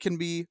 It can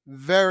be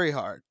very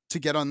hard to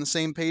get on the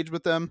same page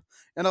with them,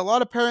 and a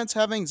lot of parents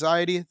have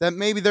anxiety that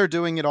maybe they're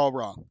doing it all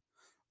wrong.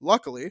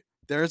 Luckily,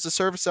 there is a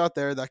service out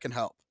there that can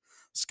help.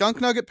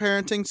 Skunk Nugget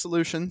Parenting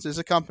Solutions is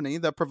a company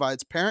that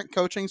provides parent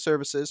coaching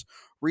services,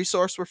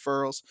 resource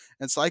referrals,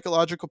 and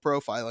psychological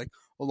profiling,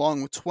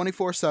 along with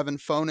 24/7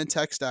 phone and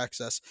text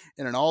access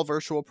in an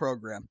all-virtual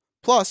program.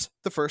 Plus,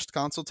 the first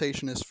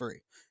consultation is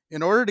free.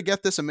 In order to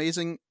get this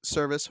amazing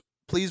service,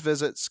 please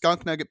visit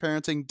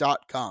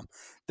skunknuggetparenting.com.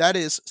 That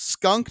is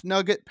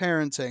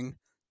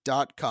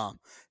skunknuggetparenting.com.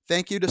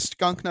 Thank you to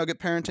Skunk Nugget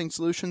Parenting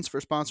Solutions for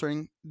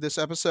sponsoring this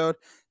episode.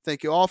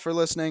 Thank you all for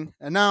listening.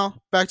 And now,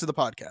 back to the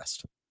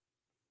podcast.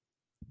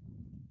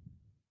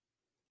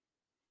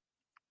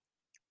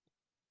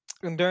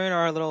 During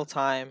our little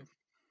time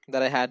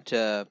that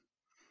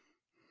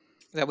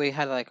we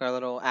had like our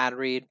little ad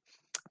read,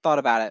 I thought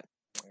about it.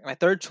 My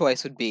third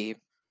choice would be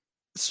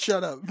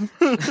Shut up.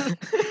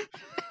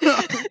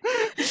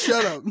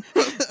 Shut up.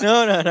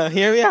 No.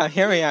 Hear me out.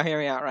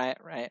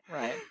 Right.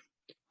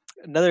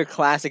 Another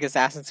classic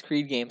Assassin's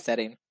Creed game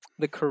setting.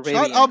 The Caribbean.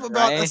 Shut up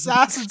about right?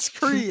 Assassin's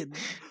Creed.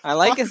 I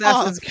like Fuck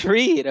Assassin's off.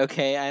 Creed,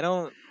 okay? I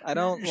don't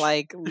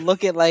like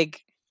look at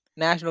like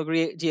National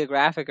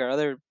Geographic or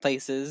other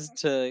places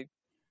to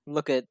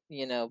look at,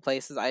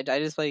 places. I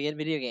just play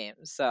video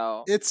games.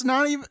 So It's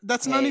not even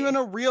not Hey. even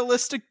a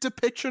realistic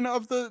depiction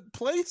of the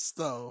place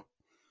though.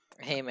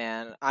 hey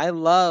man, I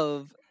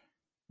love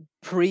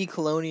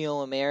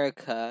pre-colonial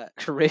America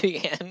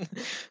Caribbean.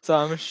 So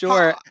I'm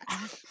sure All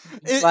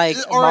right,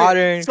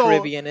 modern so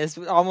Caribbean is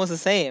almost the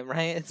same,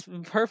 right? It's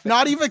perfect.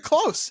 not even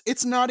close.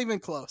 It's not even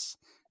close.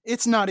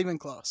 It's not even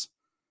close.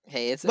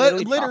 Hey, it'll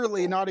be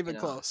Literally tropical, not even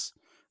close.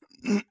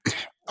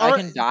 I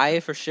can die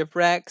for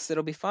shipwrecks.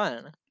 It'll be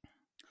fun.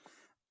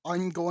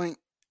 I'm going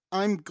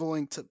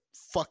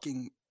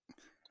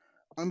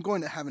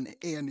to have an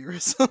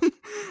aneurysm.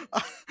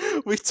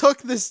 We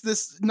took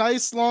this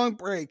nice long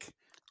break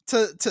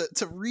to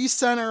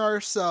recenter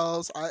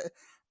ourselves.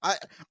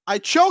 I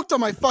choked on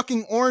my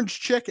fucking orange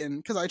chicken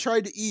because I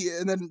tried to eat,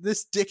 and then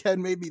this dickhead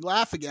made me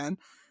laugh again.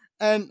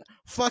 And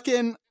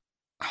fucking,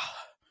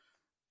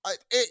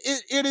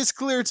 it is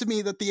clear to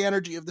me that the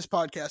energy of this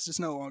podcast is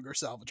no longer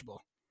salvageable.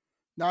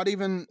 Not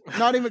even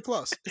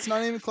close. It's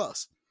not even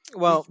close.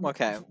 Well,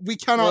 okay. We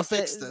cannot Well,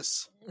 fix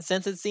this.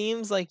 Since it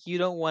seems like you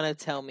don't want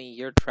to tell me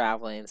you're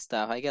traveling and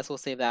stuff, I guess we'll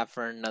save that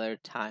for another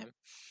time.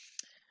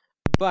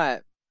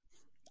 But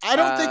I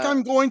don't think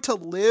I'm going to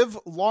live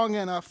long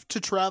enough to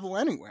travel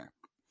anywhere.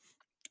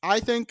 I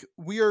think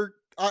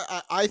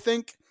I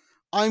think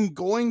I'm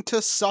going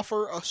to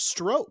suffer a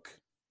stroke.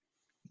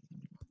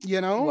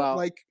 Well,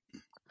 like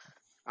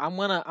I'm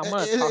gonna talk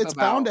it's about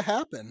bound to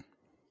happen.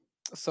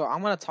 So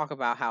I'm gonna talk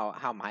about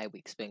how my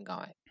week's been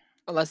going.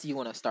 Unless you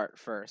want to start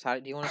first.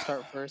 Do you want to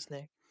start first,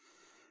 Nick?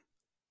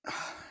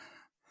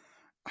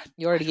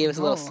 You already gave us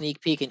a little sneak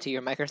peek into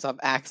your Microsoft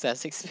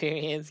Access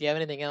experience. You have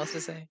anything else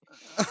to say?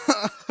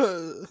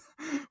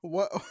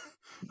 What?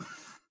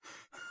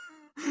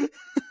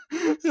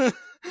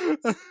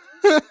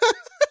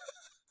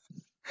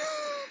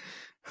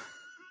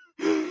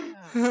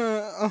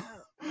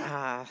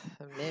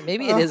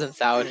 Maybe it is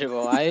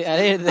unsalvageable. I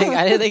didn't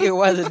think it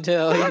was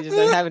until you just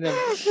started having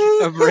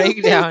a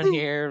breakdown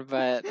here.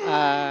 But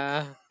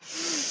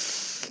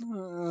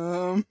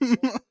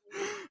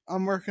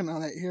I'm working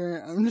on it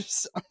here. I'm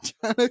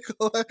trying to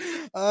collect.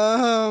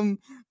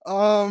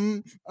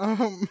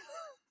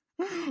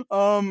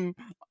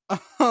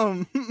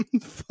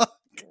 Fuck.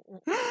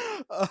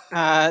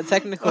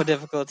 Technical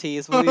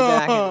difficulties. We'll be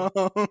back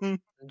in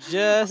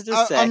just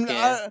a second.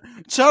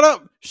 Shut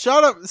up!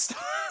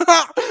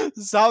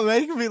 Stop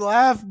making me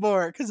laugh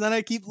more, because then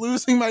I keep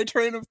losing my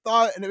train of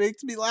thought, and it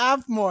makes me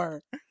laugh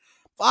more.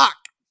 Fuck!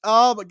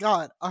 Oh my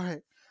god! All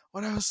right,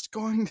 what I was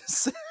going to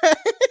say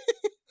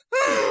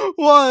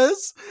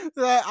was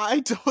that I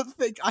don't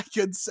think I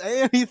could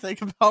say anything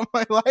about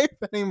my life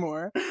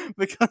anymore,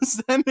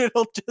 because then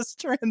it'll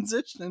just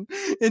transition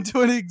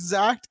into an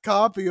exact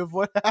copy of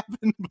what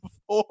happened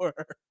before.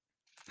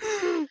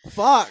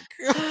 Fuck.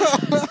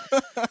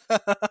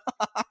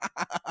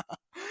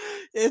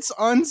 It's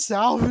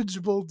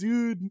unsalvageable,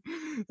 dude.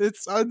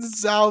 It's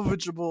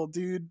unsalvageable,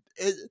 dude.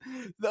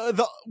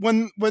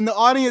 When the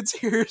audience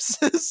hears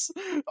this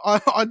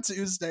on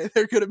Tuesday,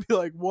 they're gonna be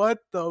like, "What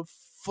the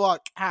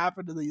fuck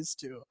happened to these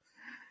two?"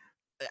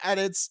 And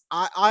it's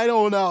I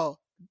don't know.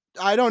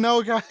 I don't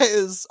know,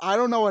 guys. I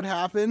don't know what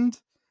happened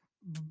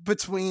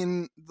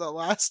between the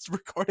last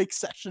recording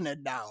session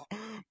and now,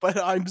 but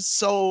I'm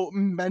so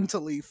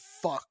mentally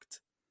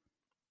fucked.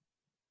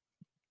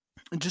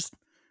 Just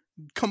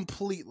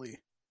completely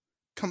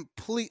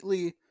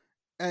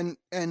and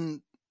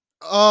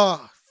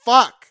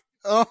fuck.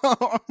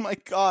 Oh my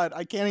god,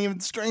 I can't even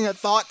string a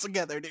thought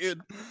together,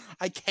 dude.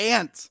 I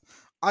can't.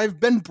 I've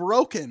been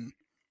broken.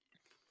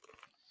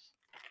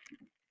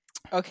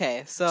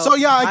 Okay, so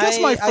yeah, I guess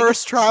my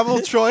first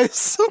travel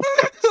choice.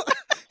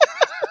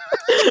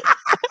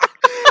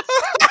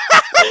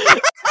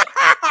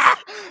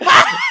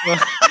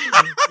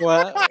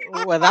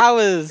 well, that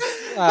was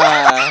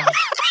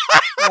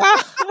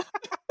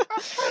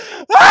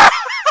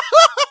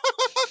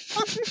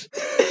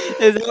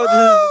is what this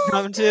has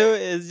come to,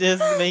 is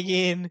just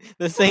making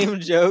the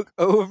same joke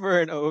over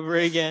and over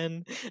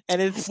again,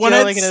 and it's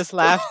still making us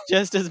laugh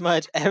just as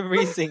much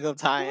every single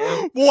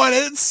time. When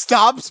it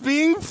stops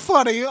being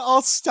funny,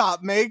 I'll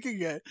stop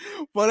making it,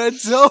 but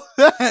until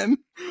then,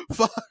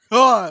 fuck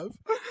off.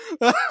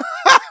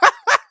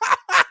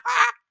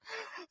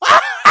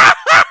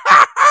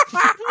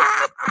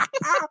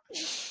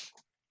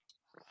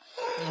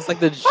 It's like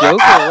the Joker.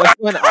 What's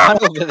going on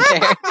over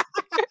there?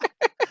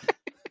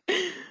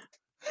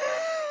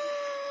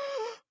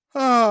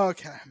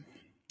 Okay.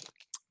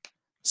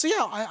 So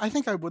yeah, I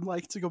think I would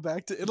like to go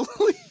back to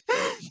Italy.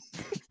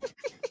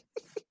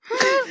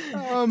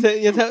 Tell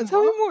me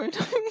more.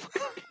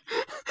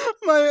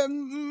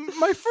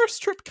 My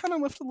first trip kind of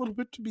left a little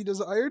bit to be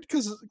desired,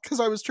 because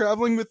I was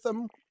traveling with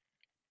them,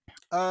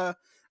 with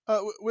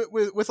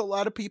a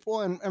lot of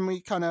people, and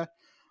we kind of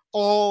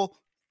all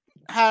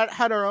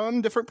had our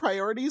own different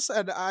priorities,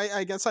 and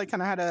I guess I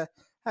kind of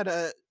had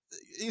to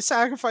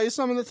sacrifice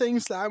some of the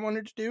things that I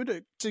wanted to do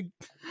to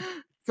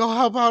go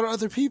help out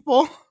other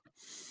people.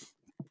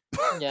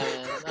 Yeah,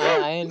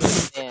 man, I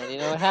understand. You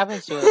know, it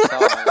happens to us all,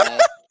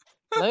 right?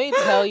 Let me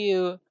tell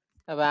you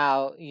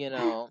about,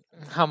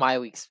 how my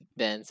week's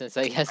been, since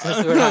I guess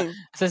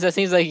since it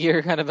seems like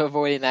you're kind of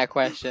avoiding that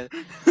question.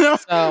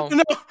 So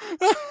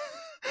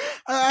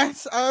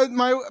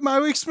my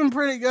week's been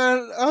pretty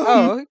good.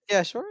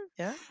 Yeah, sure,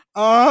 yeah.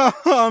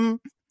 Microsoft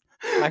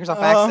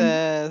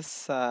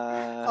Access.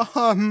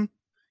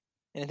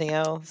 Anything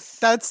else?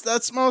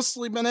 That's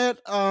mostly been it.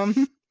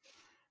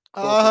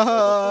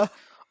 Cool.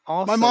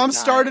 My mom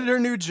started her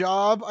new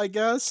job. I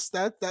guess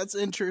that's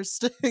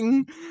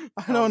interesting.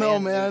 I don't know,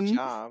 man. New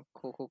job.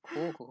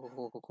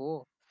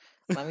 Cool.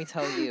 Let me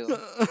tell you.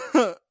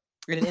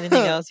 Anything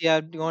else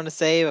you want to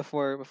say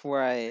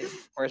before I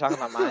talk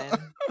about my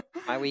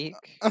week?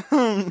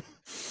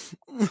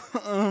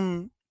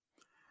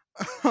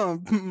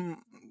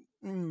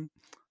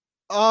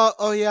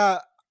 Oh yeah.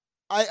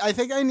 I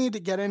think I need to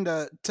get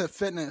into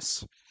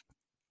fitness.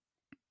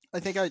 I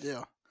think I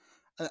do.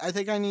 I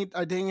think I need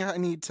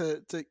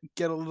to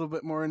get a little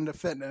bit more into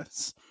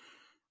fitness.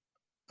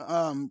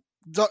 Do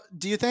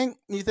you think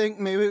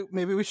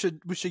maybe we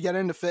should get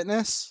into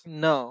fitness?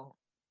 No,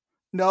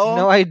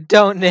 I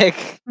don't,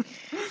 Nick.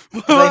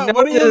 I know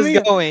where this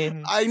is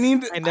going. I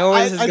know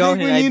where this is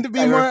going. I think we need to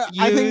be more.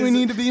 I think we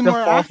need to be more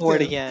active. For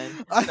it again.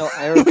 No,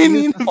 I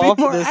refuse to fall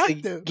for this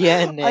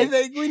again, Nick. I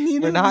think we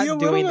need to be a little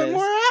bit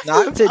more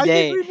Not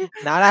today.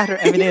 Not after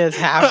everything that's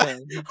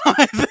happened.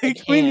 I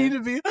think we need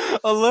to be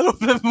a little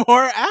bit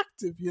more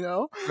active, you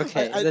know?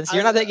 Okay, since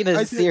you're not taking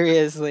this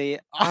seriously,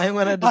 I'm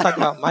going to talk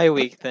about my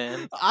week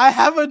then. I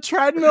have a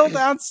treadmill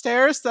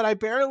downstairs that I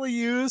barely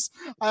use.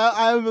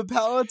 I have a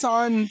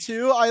Peloton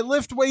too. I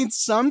lift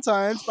weights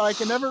sometimes, but I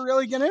can never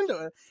really get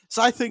into it.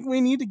 So I think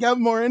we need to get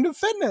more into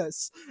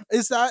fitness.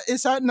 Is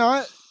that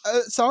not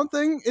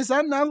something? Is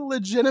that not a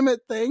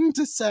legitimate thing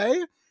to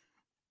say?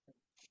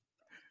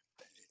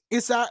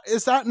 Is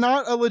that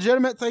not a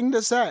legitimate thing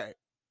to say?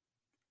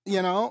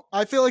 You know,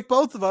 I feel like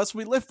both of us,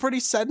 we live pretty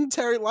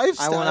sedentary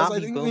lifestyles. I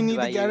think we need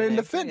to get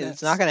into fitness.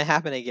 It's not going to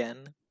happen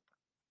again.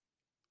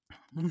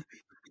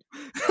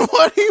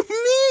 What do you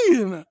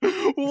mean?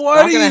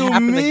 What do you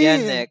mean?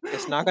 Again, Nick.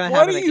 It's not going to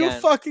happen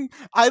again. What are you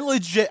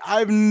I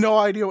have no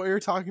idea what you're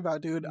talking about,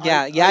 dude.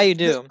 Yeah, you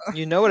do.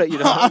 You know what you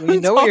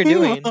know what you're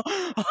doing.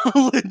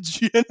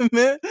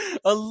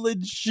 A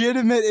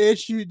legitimate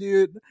issue,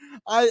 dude.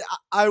 I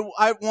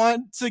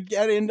want to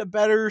get into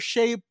better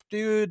shape,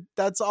 dude.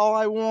 That's all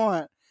I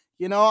want.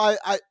 You know,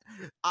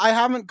 I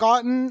haven't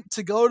gotten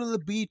to go to the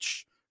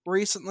beach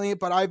recently,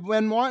 but I've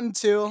been wanting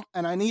to,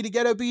 and I need to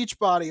get a beach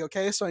body,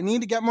 okay? So I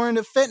need to get more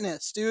into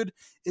fitness, dude.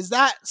 Is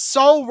that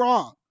so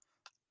wrong?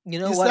 You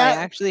know what? I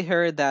actually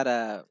heard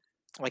that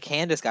like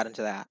Candace got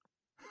into that.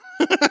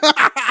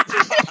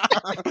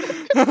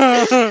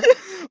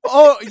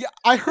 Oh, yeah,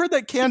 I heard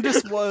that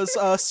Candace was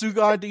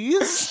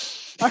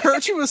Sugandese. I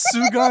heard she was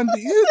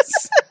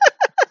Sugandese.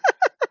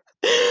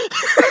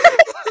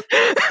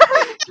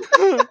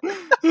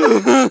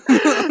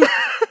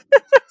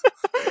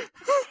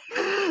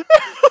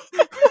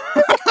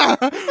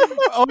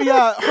 Oh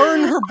yeah, her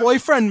and her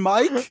boyfriend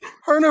Mike.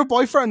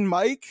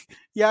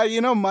 Yeah,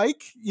 you know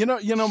Mike. You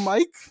know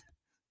Mike.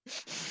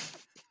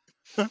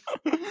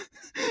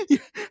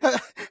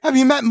 Have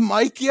you met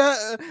Mike yet?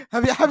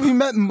 Have you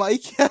met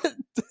Mike yet,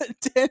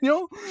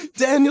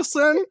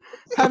 Danielson?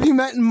 Have you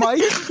met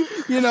Mike?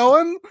 You know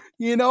him.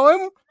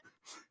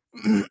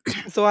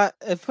 So I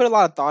put a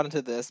lot of thought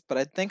into this, but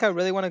I think I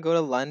really want to go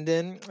to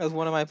London as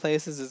one of my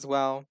places as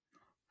well.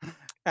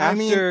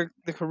 After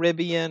the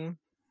Caribbean,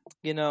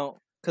 you know,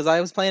 because I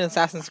was playing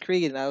Assassin's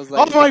Creed and I was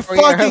like, oh my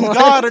fucking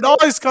god, it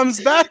always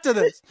comes back to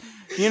this.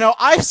 You know,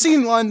 I've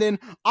seen London,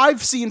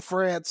 I've seen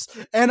France,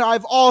 and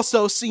I've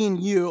also seen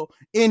you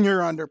in your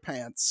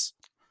underpants.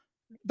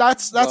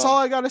 That's all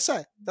I gotta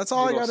say. That's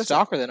all I gotta say.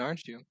 Stalker then,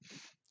 aren't you?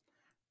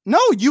 No,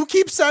 you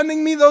keep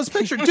sending me those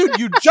pictures. Dude,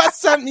 you just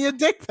sent me a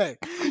dick pic.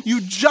 You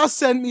just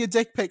sent me a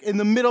dick pic in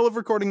the middle of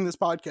recording this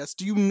podcast.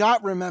 Do you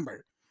not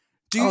remember?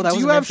 Do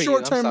you have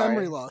short-term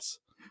memory loss?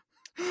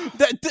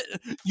 It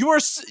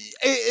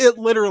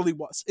literally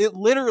was. It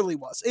literally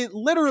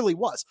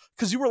was.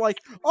 Because you were like,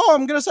 oh,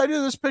 I'm going to send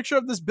you this picture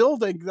of this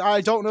building that I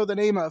don't know the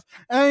name of.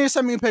 And then you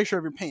sent me a picture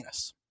of your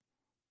penis.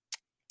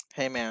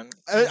 Hey, man.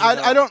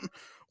 I don't...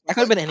 I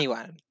could have been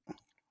anyone.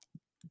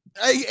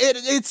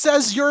 It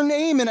says your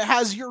name and it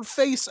has your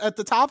face at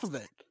the top of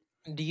it.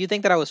 Do you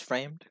think that I was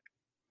framed?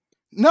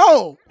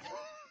 No.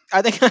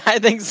 I think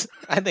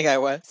I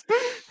was.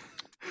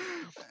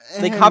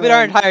 They copied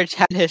our entire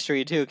chat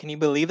history too. Can you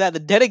believe that? The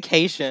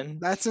dedication.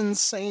 That's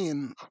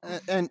insane.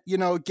 And you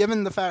know,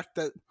 given the fact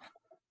that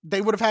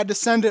they would have had to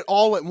send it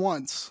all at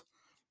once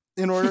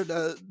in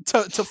order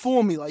to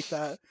fool me like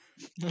that.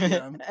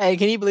 Yeah. Hey,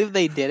 can you believe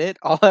they did it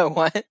all at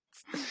once?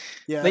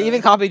 Yeah. They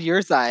even copied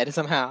your side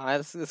somehow.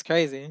 It's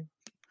crazy.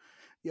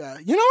 Yeah.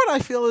 You know what I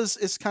feel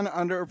is kind of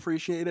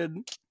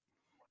underappreciated?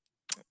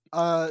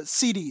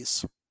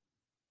 CDs.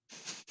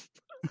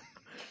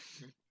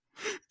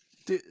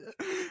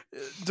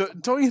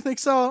 Don't you think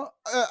so?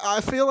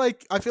 I feel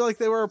like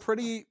they were a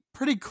pretty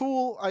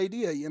cool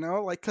idea, you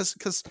know, like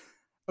because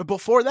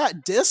before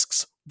that,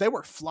 discs, they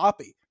were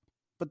floppy,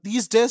 but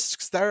these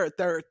discs, they're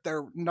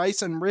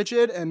nice and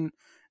rigid and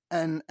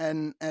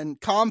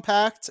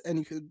compact, and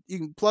you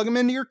can plug them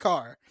into your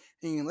car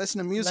and you can listen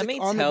to music. Let me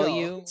on tell the go.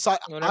 you, so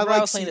whenever I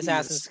was playing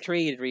Assassin's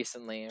Creed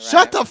recently, right?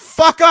 Shut the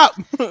fuck up!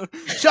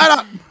 Shut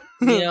up!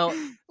 You know,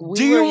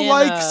 do you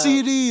like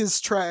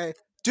CDs, Trey?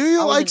 Do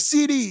you like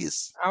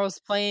CDs? I was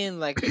playing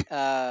like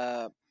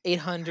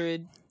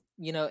 800,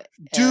 you know.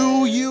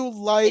 Do you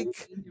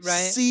like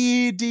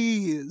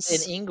CDs?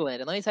 In England.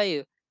 And let me tell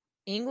you,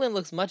 England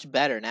looks much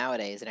better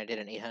nowadays than I did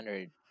in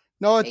 800.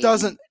 No, it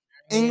doesn't.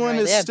 England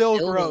is still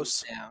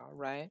gross. Now,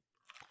 right?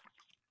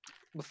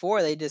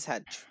 Before, they just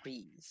had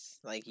trees.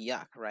 Like,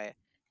 yuck, right?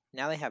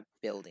 Now they have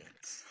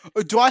buildings.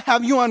 Do I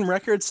have you on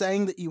record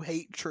saying that you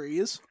hate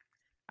trees?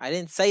 I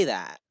didn't say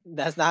that.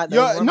 That's not.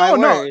 No.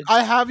 Words.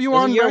 I have you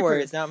on your record,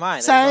 words, not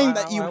mine. saying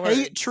that you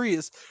hate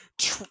trees.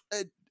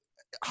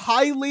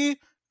 Highly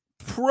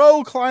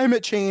pro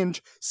climate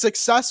change,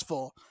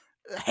 successful,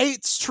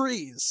 hates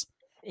trees.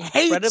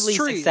 Incredibly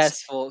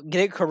successful.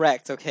 Get it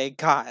correct, okay?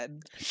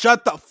 God.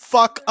 Shut the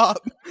fuck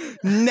up.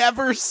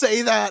 Never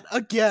say that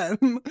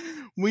again.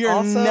 We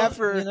are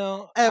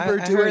never, ever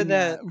doing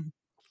that.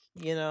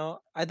 You know,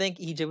 I think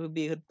Egypt would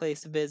be a good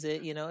place to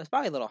visit. You know, it's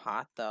probably a little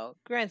hot though.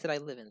 Granted, I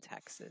live in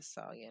Texas,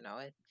 so you know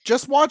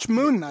Just watch it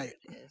Moon is what Knight.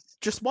 it is.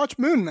 Just watch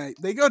Moon Knight.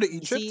 They go to You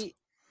Egypt. see,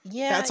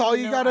 yeah, That's all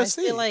you you know, gotta I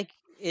feel see. like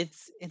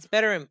it's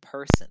better in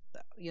person though.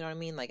 You know what I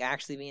mean? Like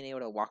actually being able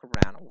to walk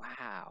around,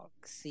 wow,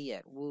 see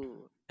it,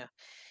 woo. Yeah.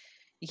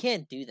 You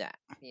can't do that,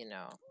 you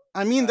know.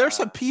 I mean, there's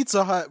a Uh,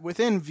 Pizza Hut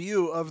within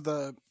view of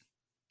the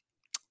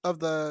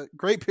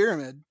Great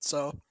Pyramid,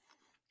 so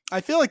I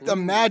feel like the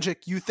ooh.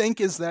 magic you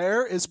think is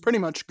there is pretty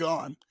much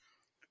gone.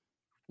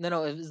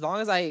 No, as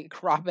long as I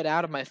crop it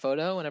out of my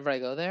photo whenever I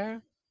go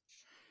there,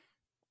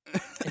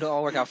 it'll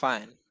all work out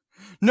fine.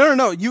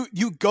 No.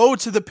 You go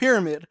to the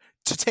pyramid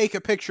to take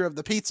a picture of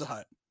the Pizza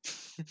Hut.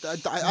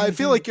 I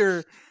feel like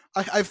you're.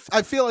 I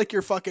feel like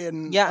you're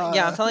fucking. Yeah,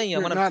 I'm telling you,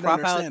 I'm You're gonna not crop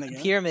out understanding the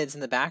it. pyramids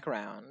in the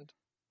background.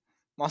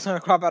 I'm also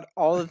gonna crop out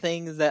all the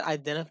things that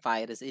identify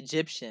it as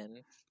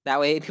Egyptian. That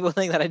way, people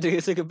think that I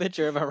took a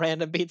picture of a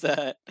random Pizza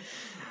Hut.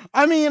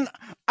 I mean,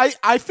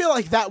 I feel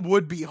like that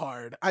would be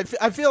hard. I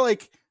feel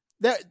like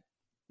that.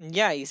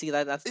 Yeah, you see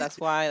that's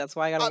why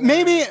I gotta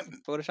Maybe.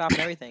 learn Photoshop and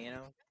everything. You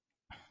know.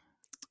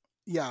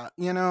 Yeah,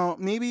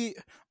 maybe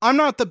I'm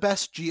not the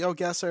best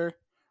GeoGuessr,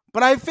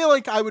 but I feel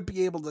like I would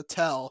be able to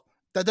tell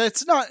that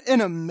it's not an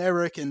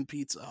American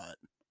Pizza Hut,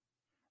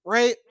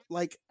 right?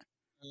 Like,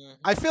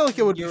 I feel like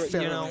it would be You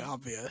fairly know,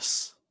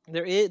 obvious.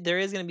 there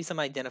is gonna be some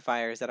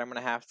identifiers that I'm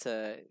gonna have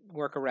to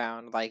work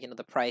around, like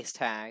the price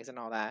tags and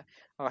all that.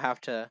 I'll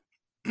have to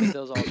make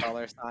those all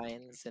dollar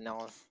signs and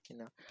all, you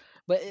know.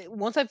 But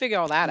once I figure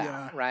all that out,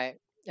 Yeah, right,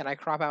 and I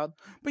crop out,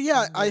 but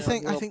yeah, the I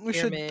little think we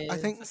should.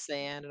 pyramids, the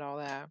sand, and all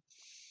that.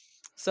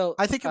 So,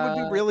 I think it would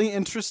be really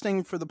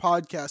interesting for the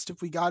podcast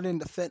if we got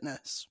into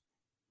fitness.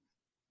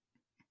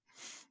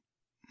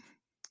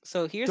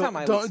 so here's how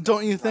my week's Don't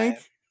gone, you think?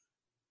 right?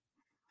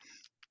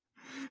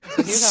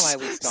 So here's how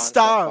my week's gone so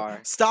far,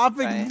 Stop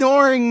right?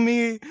 ignoring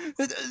me,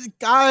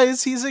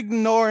 guys. He's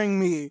ignoring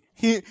me.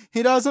 He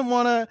doesn't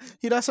want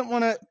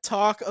to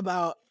talk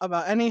about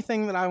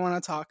anything that I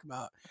want to talk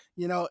about.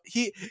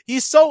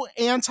 He's so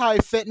anti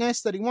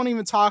fitness that he won't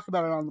even talk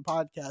about it on the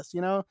podcast.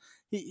 I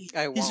He's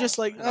won't, just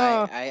like, and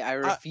I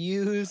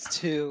refuse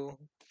to.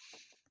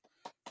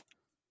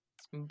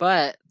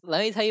 But let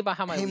me tell you about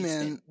how my hey week's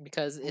man, been,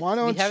 because why we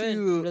don't haven't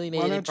you really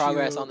made any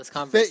progress on this fit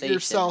conversation.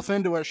 yourself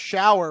into a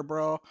shower,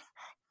 bro?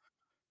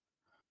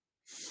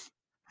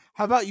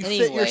 How about you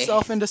fit Anyway,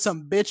 yourself into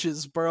some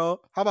bitches,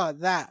 bro? How about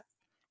that?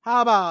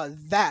 How about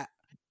that?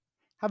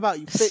 How about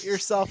you fit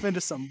yourself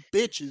into some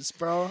bitches,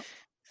 bro?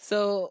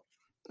 so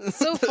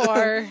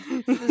far,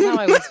 this is how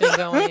my week's been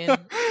going.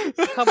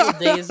 A couple of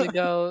days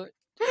ago,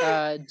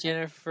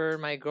 Jennifer,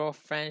 my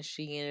girlfriend,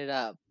 she ended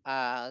up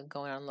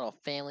going on a little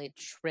family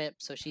trip,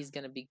 so she's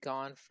gonna be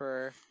gone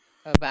for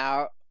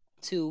about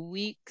 2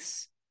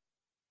 weeks.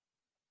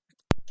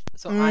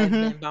 So I've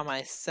been by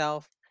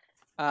myself.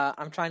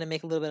 I'm trying to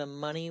make a little bit of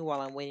money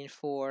while I'm waiting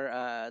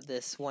for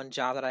this one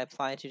job that I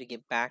applied to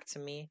get back to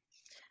me.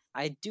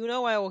 I do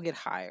know I will get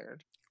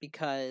hired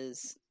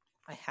because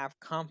I have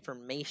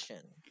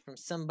confirmation from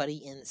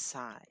somebody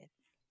inside.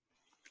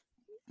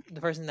 The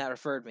person that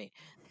referred me,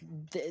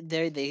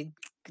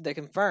 they're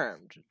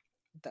confirmed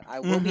that I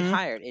will be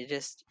hired. It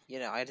just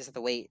I just have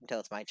to wait until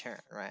it's my turn,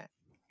 right?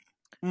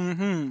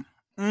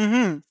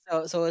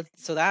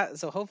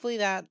 So hopefully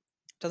that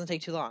doesn't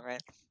take too long,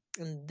 right?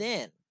 And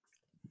then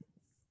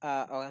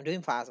I'm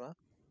doing plasma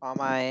on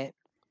my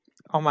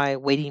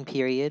waiting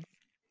period,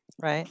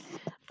 right?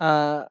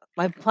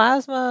 My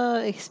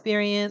plasma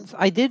experience,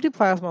 I did do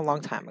plasma a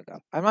long time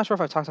ago. I'm not sure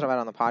if I've talked about it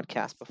on the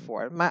podcast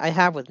before. I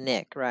have with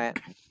Nick, right?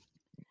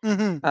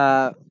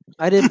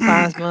 I did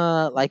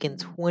plasma like in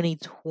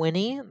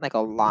 2020, like a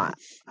lot.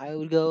 I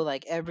would go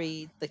like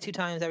 2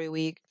 times every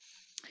week.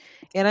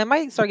 And I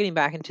might start getting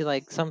back into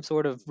like some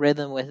sort of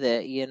rhythm with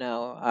it,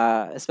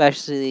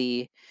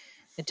 especially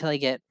until I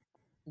get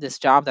this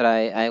job that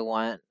I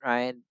want,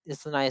 right?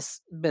 It's a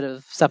nice bit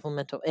of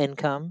supplemental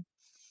income.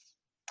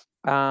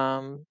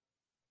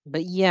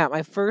 But yeah,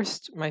 my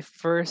first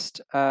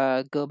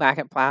go back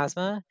at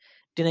plasma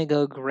didn't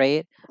go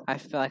great. I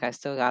feel like I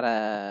still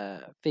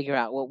gotta figure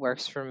out what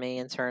works for me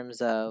in terms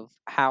of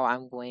how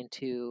I'm going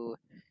to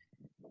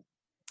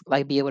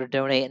like be able to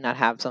donate and not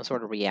have some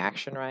sort of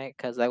reaction, right?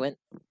 Because I went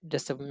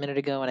just a minute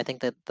ago, and I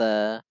think that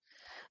the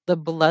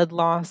blood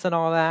loss and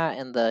all that,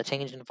 and the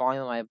change in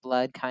volume of my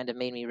blood kind of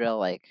made me real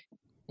like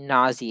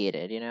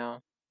nauseated,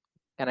 and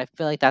I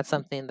feel like that's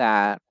something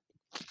that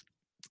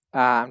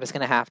I'm just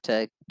gonna have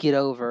to get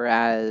over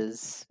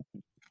as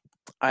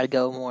I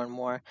go more and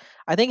more.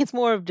 I think it's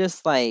more of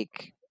just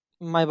like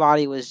my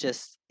body was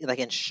just like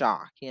in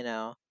shock, And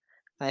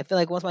I feel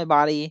like once my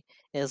body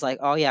is like,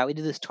 oh yeah, we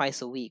do this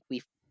twice a week,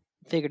 we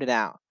figured it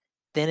out,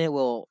 then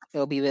it'll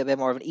be a bit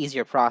more of an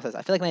easier process.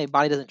 I feel like my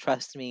body doesn't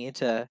trust me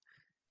to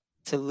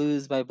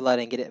lose my blood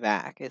and get it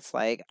back. It's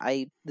like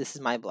this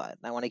is my blood.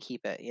 I want to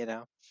keep it,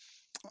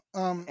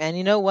 And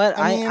you know what?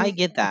 I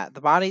get that.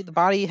 The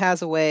body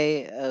has a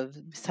way of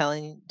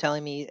telling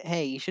me,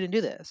 "Hey, you shouldn't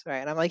do this." Right?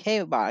 And I'm like,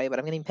 "Hey, body, but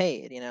I'm getting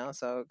paid,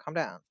 so calm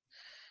down."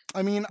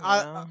 I mean, You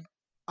know?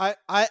 I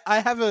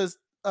have a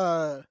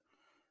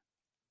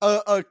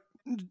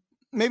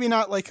maybe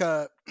not like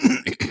a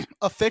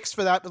a fix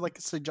for that, but like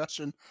a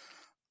suggestion.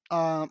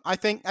 I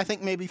think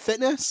maybe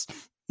fitness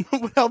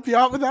would help you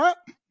out with that.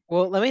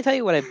 Well, let me tell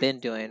you what I've been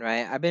doing,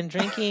 right? I've been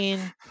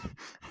drinking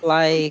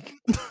like,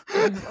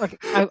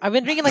 I've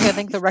been drinking like I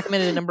think the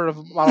recommended number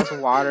of bottles of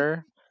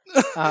water.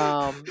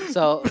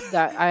 So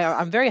that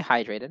I'm very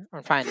hydrated.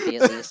 I'm trying to be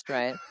at least,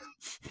 right?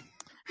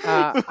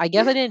 I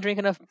guess I didn't drink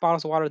enough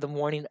bottles of water the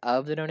morning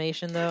of the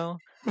donation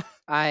though.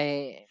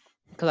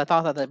 Because I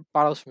thought that the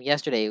bottles from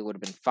yesterday would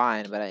have been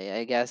fine, but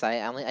I guess I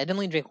didn't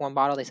only drink one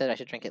bottle. They said I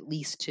should drink at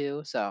least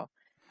two, so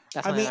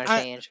that's I something I'm mean, gonna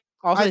change.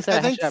 Also, they said I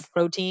I think should have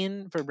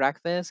protein for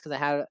breakfast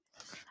because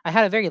I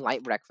had a very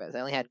light breakfast. I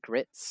only had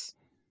grits,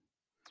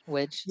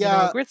 which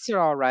yeah, grits are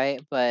all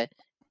right, but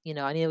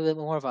I need a little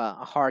bit more of a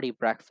hearty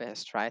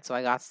breakfast, right? So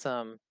I got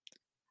some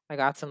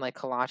like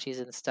kolaches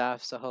and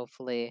stuff. So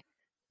hopefully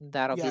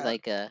that'll be yeah,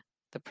 like the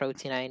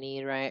protein I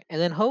need, right?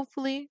 And then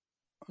hopefully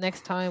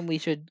next time we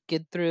should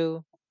get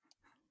through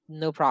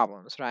no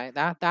problems, right?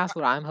 That's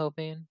what I'm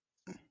hoping,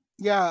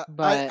 yeah.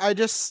 but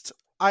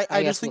I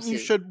I just guess we'll think you see.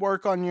 should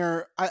work on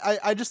your.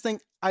 I just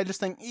think,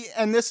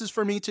 and this is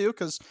for me too,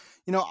 because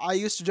I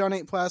used to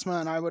donate plasma,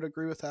 and I would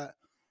agree with that.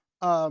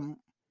 Um,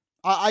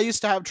 I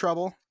used to have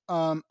trouble,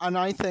 and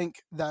I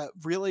think that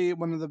really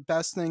one of the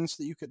best things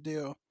that you could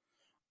do,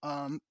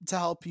 to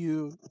help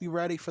you be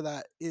ready for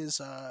that is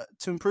to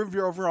improve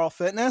your overall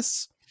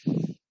fitness.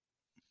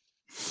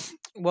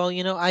 Well,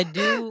 I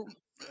do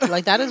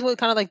like that is what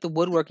kind of like the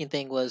woodworking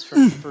thing was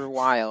for a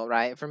while,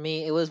 right? For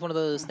me, it was one of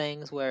those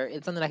things where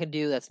it's something I can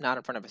do that's not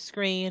in front of a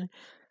screen,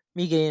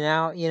 me getting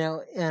out,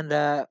 and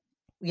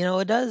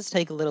it does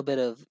take a little bit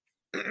of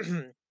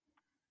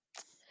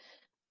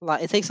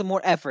like it takes some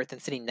more effort than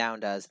sitting down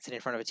does, sitting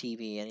in front of a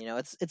TV, and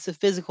it's a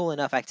physical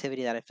enough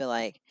activity that I feel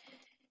like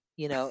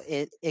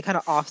it kind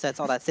of offsets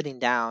all that sitting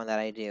down that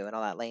I do and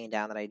all that laying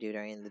down that I do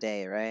during the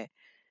day, right?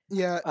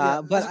 Yeah, yeah,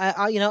 But I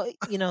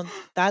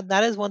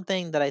that is one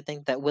thing that I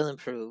think that will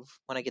improve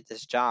when I get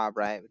this job,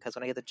 right? Because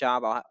when I get the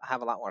job, I'll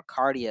have a lot more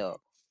cardio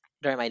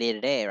during my day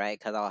to day, right?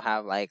 Because I'll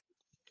have like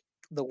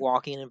the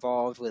walking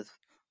involved with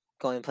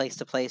going place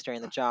to place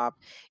during the job.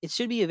 It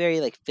should be a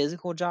very like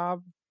physical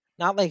job,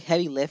 not like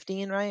heavy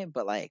lifting, right?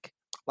 But like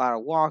a lot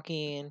of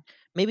walking,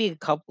 maybe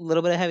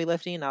little bit of heavy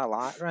lifting, not a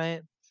lot,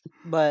 right?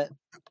 But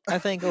I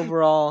think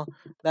overall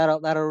that'll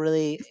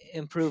really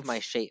improve my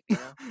shape,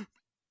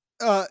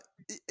 uh,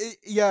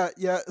 yeah,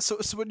 yeah. So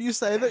would you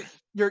say that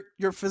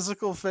your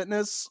physical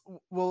fitness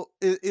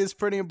is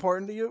pretty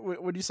important to you?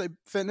 Would you say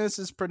fitness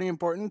is pretty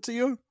important to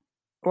you?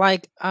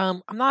 Like,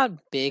 I'm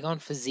not big on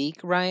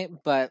physique, right?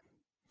 But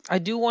I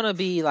do want to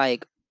be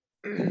like,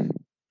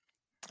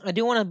 I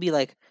do want to be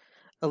like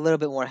a little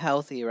bit more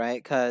healthy,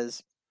 right?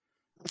 Because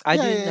I Yeah,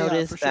 do yeah, yeah,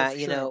 notice for sure, that for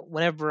sure.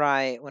 whenever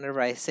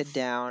I sit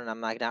down and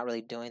I'm like not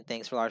really doing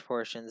things for large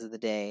portions of the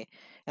day,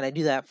 and I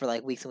do that for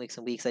like weeks and weeks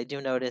and weeks, I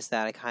do notice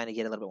that I kind of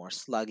get a little bit more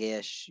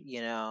sluggish,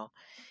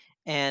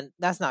 and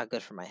that's not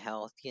good for my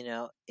health.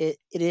 It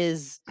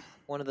is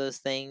one of those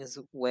things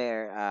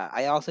where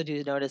I also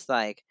do notice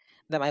like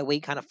that my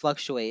weight kind of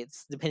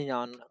fluctuates depending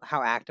on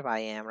how active I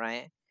am,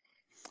 right?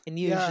 And Yeah,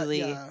 usually,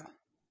 yeah,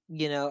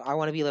 I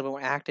want to be a little bit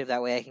more active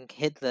that way I can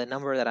hit the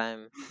number that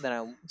I'm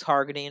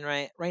targeting,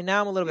 right? Right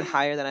now I'm a little bit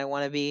higher than I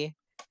want to be,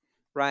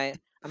 right?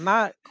 I'm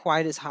not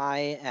quite as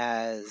high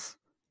as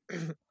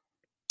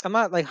I'm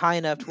not like high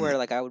enough to where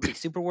like I would be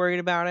super worried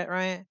about it,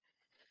 right?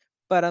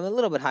 But I'm a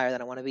little bit higher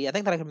than I want to be. I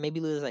think that I could maybe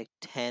lose like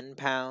 10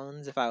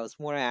 pounds if I was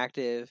more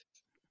active,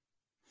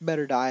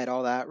 better diet,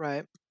 all that,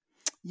 right?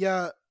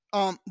 yeah.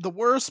 The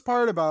worst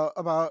part about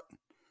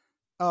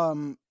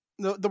um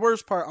the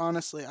worst part,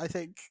 honestly, I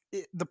think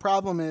the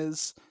problem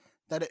is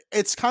that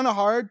it's kind of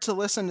hard to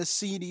listen to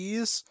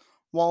CDs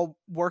while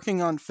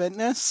working on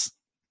fitness.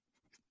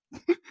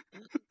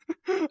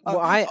 uh, Well,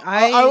 I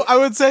I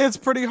would say it's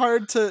pretty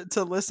hard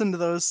to listen to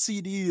those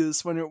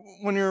CDs when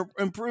you're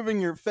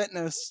improving your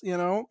fitness.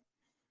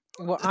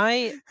 well,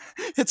 I,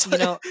 It's you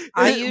know,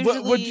 I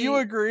would you usually,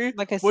 agree?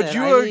 like I Would said,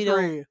 I you really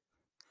don't agree?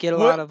 get a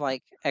lot What of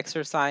like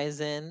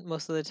exercise in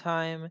most of the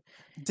time,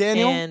 Daniel?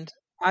 and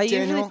I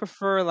usually Daniel?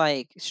 prefer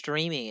like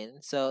streaming.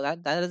 So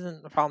that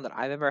isn't a problem that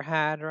I've ever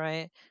had,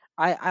 right?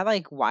 I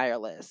like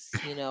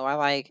wireless, I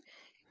like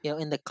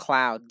in the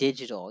cloud,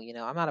 digital.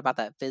 I'm not about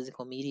that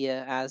physical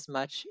media as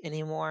much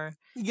anymore.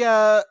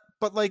 Yeah,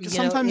 but like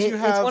sometimes you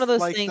It's one of have those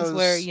like things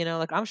where, those.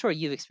 like I'm sure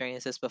you've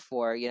experienced this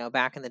before,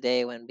 back in the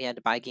day when we had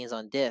to buy games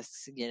on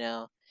discs,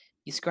 you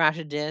scratch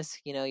a disc,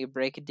 you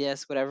break a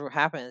disc, whatever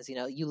happens,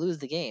 you lose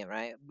the game,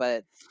 right?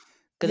 But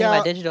good thing about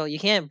Yeah, digital, you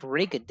can't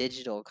break a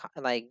digital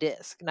like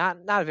disc, not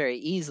very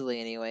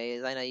easily,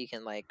 anyways. I know you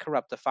can like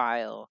corrupt a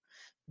file,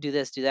 do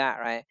this, do that,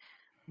 right?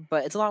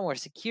 But it's a lot more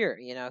secure,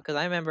 because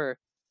I remember,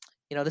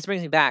 this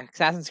brings me back.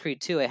 Assassin's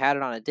Creed 2, I had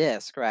it on a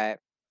disc, right?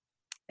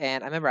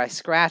 And I remember I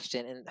scratched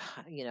it, and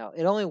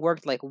it only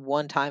worked like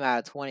one time out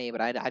of 20.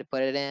 But I'd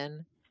put it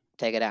in,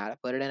 take it out, I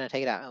put it in, and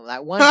take it out. And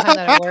that one time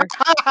that it worked,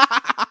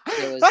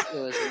 it was it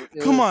was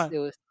it come was on, it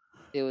was.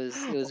 It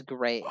was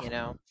great, you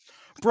know.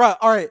 Bruh,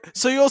 all right.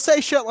 So you'll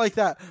say shit like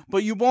that,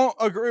 but you won't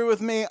agree with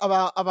me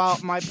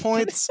about my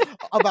points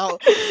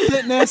about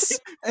fitness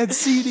and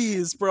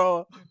CDs,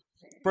 bro.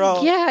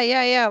 Bro, Yeah.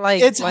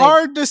 it's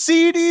hard to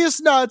see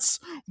these nuts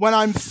when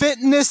I'm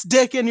fitting this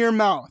dick in your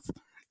mouth.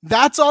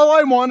 That's all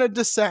I wanted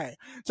to say.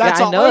 That's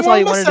I know that's all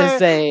you wanted to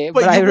say,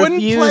 but I you wouldn't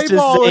play refuse to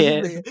ball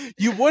say with it. me.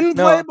 You wouldn't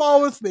No, play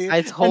ball with me. I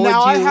And told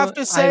now I you have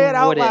to say I it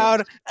out wouldn't.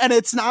 loud, and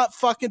it's not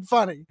fucking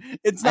funny.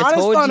 It's I not as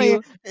told funny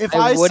you if I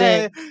I say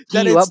wouldn't that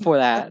tee you it's up for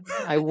that.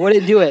 I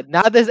wouldn't do it.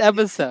 Not this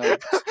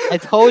episode. I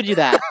told you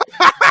that.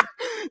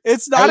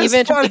 it's I not as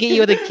even tried to funny. get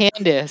you with a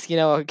Candace, you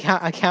know, a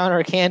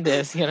counter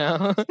Candace, you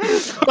know.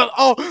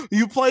 Oh,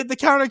 you played the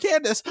counter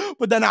Candace,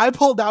 but then I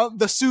pulled out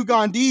the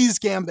Sugandhi's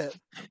gambit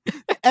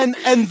and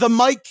the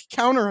Mike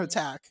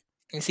counterattack.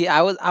 You see,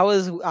 I was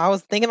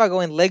thinking about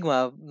going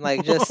Ligma,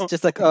 like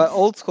just like an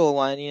old school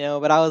one, you know.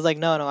 But I was like,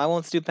 no, I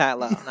won't stoop that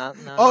low. No.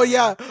 Oh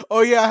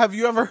yeah. Have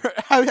you ever?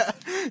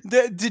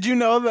 Did you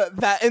know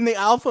that in the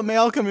alpha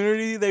male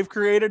community they've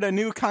created a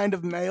new kind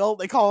of male?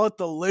 They call it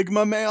the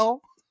Ligma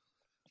male.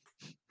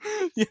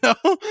 You know,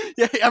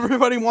 yeah.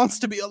 Everybody wants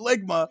to be a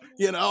Ligma.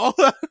 You know,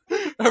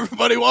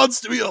 everybody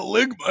wants to be a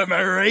Ligma. Am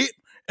I right?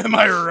 Am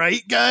I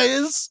right,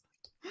 guys?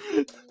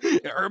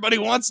 Everybody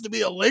wants to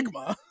be a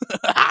Ligma.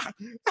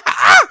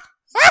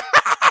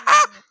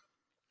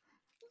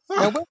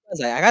 Now, where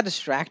was I? I got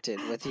distracted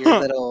with your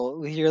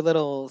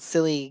little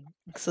silly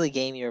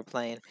game you were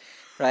playing,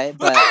 right?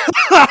 But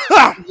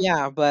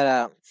yeah,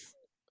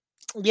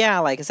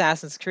 like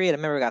Assassin's Creed. I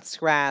remember it got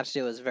scratched.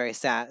 It was a very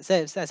sad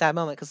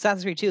moment because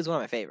Assassin's Creed 2 is one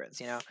of my favorites.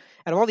 You know,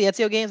 out of all the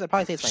Ezio games, I'd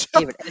probably say it's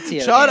my favorite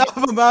Ezio Shut game.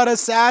 up about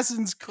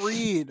Assassin's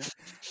Creed.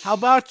 How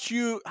about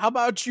you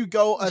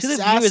go To the viewers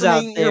out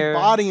assassinate your there-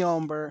 body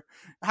odor?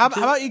 How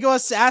about you go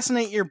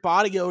assassinate your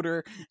body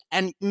odor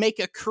and make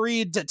a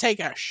creed to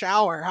take a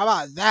shower? How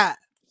about that,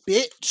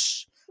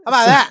 bitch? How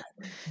about that,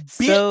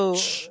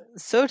 bitch?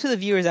 So to the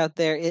viewers out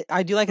there,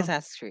 I do like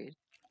Assassin's Creed,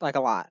 like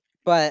a lot.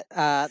 But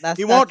that's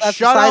He won't that's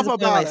shut besides up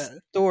the point of about my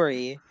it.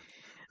 story.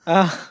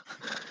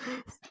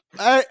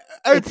 Hey,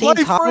 It play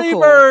seemed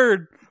topical.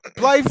 Freebird.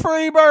 Play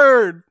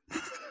Freebird.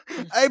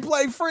 Hey,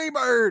 play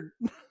Freebird.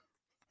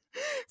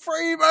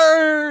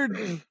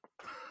 Freebird.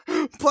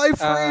 Play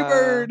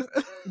Freebird.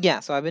 Yeah,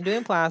 so I've been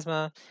doing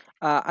plasma.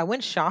 I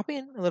went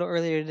shopping a little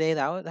earlier today.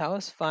 That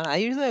was fun. I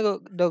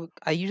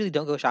usually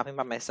don't go shopping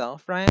by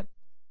myself, right?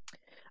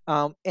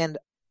 And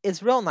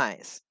it's real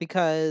nice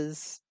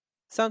because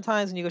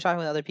sometimes when you go shopping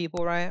with other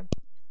people, right?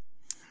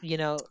 You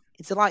know,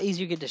 it's a lot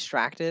easier to get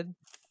distracted.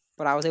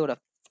 But I was able to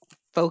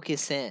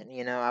focus in.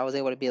 You know, I was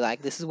able to be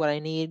like, "This is what I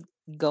need.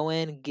 Go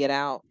in, get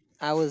out."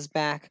 I was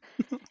back,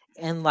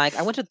 and like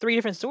I went to 3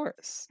 different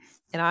stores,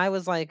 and I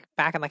was like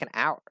back in like an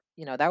hour.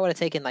 You know, that would have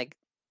taken like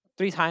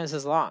 3 times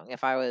as long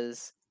if I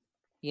was,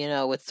 you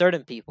know, with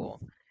certain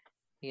people.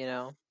 You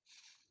know,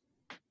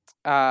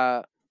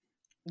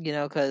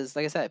 because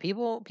like I said,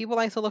 people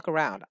like to look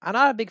around. I'm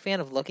not a big fan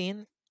of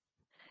looking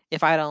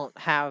if I don't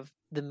have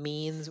the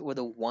means or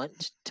the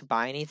want to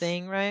buy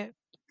anything, right?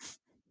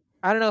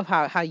 I don't know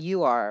how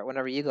you are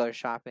whenever you go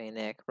shopping,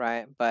 Nick,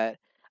 right? But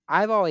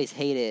I've always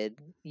hated,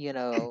 you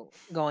know,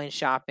 going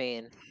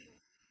shopping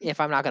if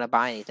I'm not gonna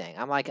buy anything.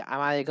 I'm like, I'm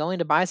either going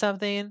to buy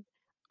something.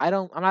 I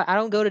don't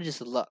go to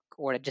just look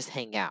or to just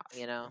hang out.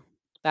 You know,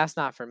 that's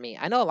not for me.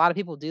 I know a lot of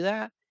people do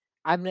that.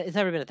 It's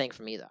never been a thing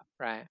for me though,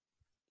 right?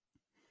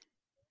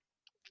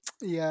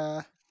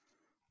 Yeah.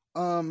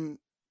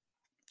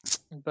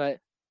 But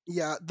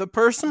Yeah, the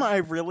person I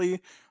really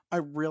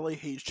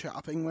hate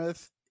shopping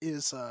with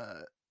is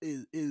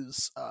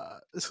this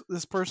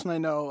person I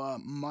know,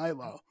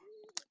 Milo.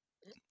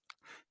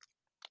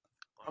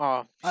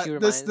 oh,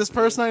 This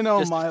person I know,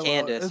 just Milo.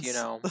 Candace, you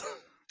know.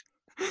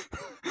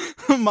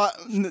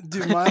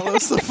 Dude,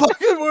 Milo's the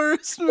fucking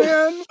worst,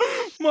 man.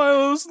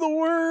 Milo's the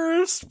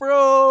worst,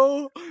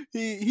 bro.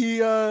 He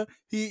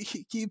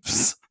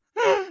keeps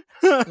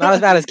Not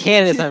as bad as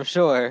Candace, I'm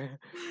sure.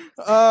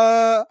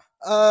 Oh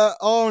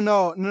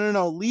no.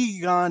 Lee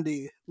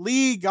Gandhi,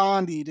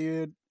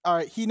 dude. All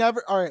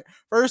right.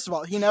 First of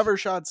all, he never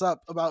shuts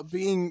up about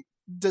being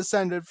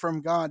descended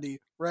from Gandhi,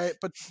 right?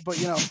 But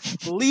you know,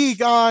 Lee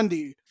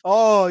Gandhi.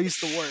 Oh, he's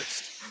the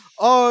worst.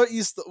 Oh,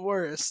 he's the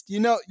worst. You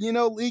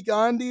know Lee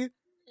Gandhi?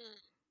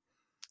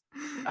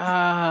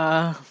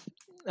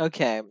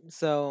 Okay,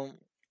 so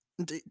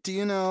Do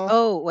you know?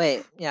 oh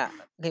wait, yeah.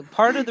 Okay,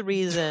 part of the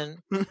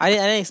reason I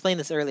didn't explain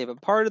this earlier,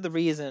 but part of the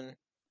reason.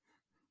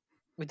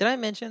 Wait, did I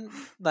mention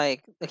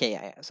like okay,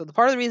 yeah. So the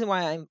part of the reason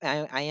why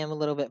I am a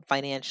little bit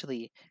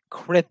financially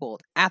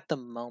crippled at the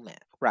moment,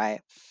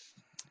 right?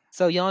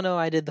 So y'all know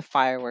I did the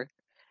firework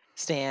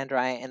stand,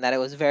 right, and that it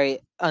was very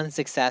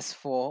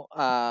unsuccessful.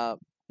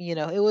 You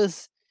know, it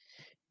was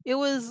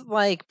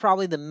like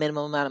probably the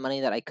minimum amount of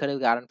money that I could have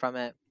gotten from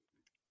it,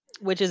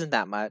 which isn't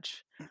that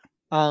much.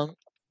 And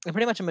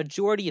pretty much a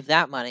majority of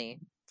that money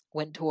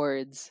went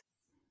towards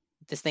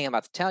this thing I'm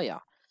about to tell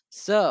y'all.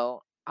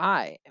 So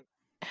I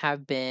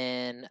have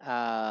been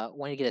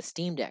wanting to get a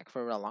Steam Deck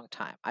for a long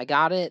time. I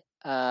got it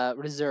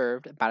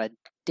reserved about a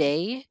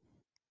day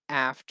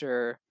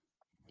after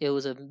it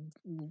was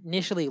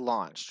initially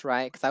launched,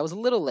 right? Because I was a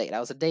little late. I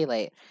was a day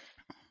late,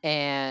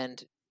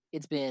 and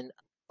it's been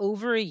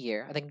over a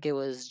year. I think it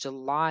was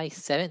July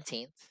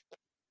 17th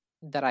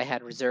that I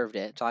had reserved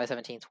it. July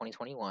 17th,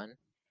 2021.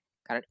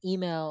 Got an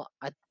email.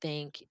 I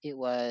think it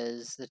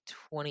was the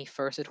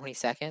 21st or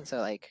 22nd. So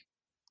like,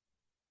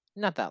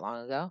 not that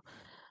long ago.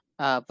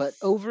 But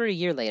over a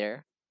year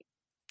later,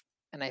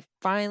 and I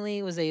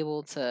finally was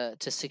able to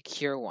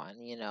secure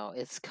one. You know,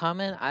 it's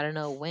coming. I don't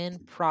know when.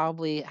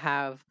 Probably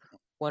have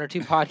 1 or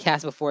 2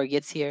 podcasts before it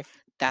gets here.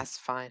 That's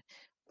fine,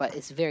 but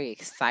it's very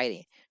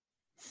exciting.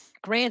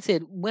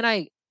 Granted, when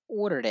I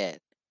ordered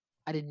it,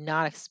 I did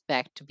not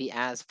expect to be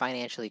as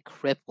financially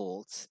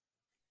crippled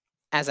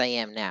as I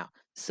am now.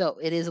 So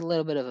it is a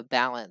little bit of a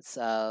balance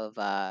of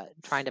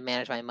trying to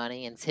manage my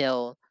money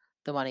until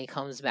the money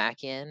comes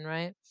back in,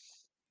 right?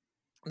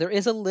 There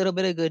is a little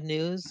bit of good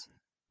news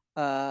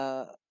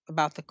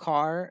about the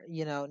car.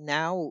 You know,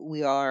 now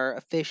we are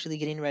officially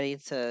getting ready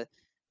to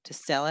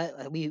sell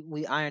it.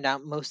 We ironed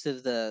out most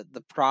of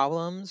the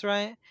problems,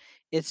 right?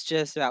 It's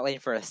just about waiting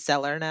for a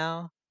seller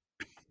now,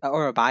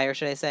 or a buyer,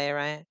 should I say,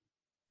 right?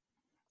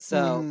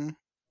 So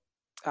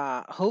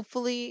Mhm.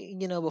 hopefully,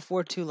 you know,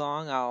 before too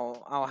long,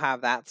 I'll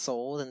have that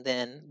sold, and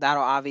then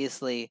that'll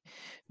obviously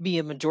be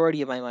a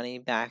majority of my money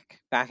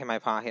back in my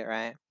pocket,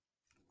 right?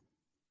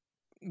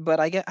 But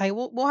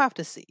we'll have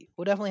to see.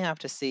 We'll definitely have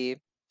to see.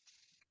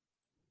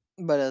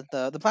 But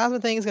the plasma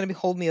thing is gonna be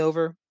hold me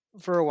over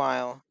for a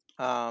while,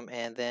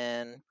 and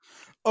then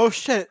Oh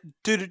shit,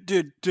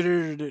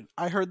 dude.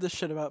 I heard this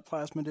shit about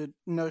plasma, dude.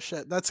 No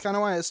shit. That's kind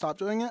of why I stopped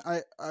doing it.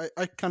 I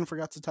kind of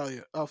forgot to tell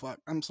you. Oh fuck,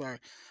 I'm sorry.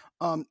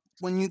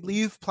 When you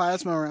leave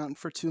plasma around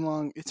for too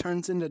long, it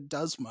turns into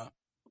Dusma.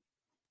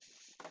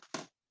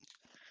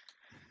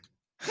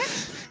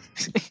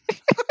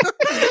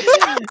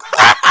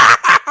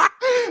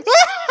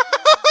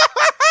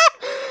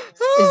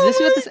 Is this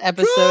what this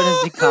episode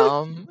has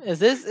become? Is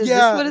this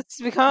what it's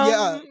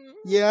become?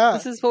 Yeah.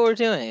 This is what we're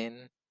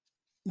doing.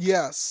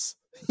 Yes.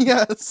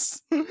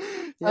 Yes. Okay,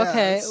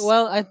 Yes.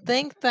 well, I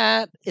think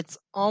that it's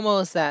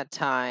almost that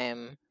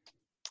time.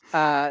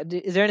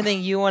 Is there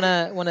anything you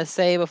wanna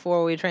say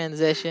before we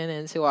transition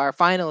into our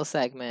final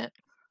segment?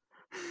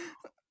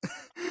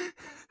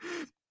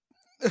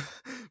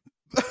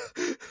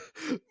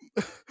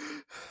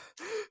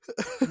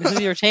 This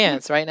is your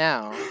chance right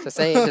now to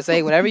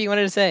say whatever you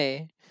wanted to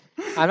say.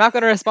 I'm not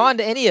going to respond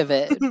to any of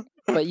it,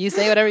 but you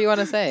say whatever you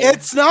want to say.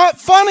 It's not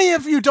funny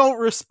if you don't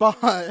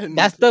respond.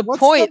 That's the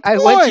point. I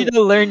want you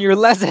to learn your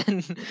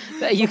lesson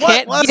that you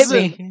can't get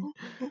me.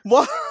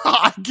 What?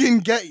 I can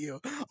get you.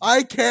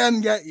 I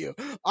can get you.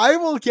 I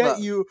will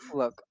get you.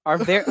 Look,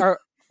 our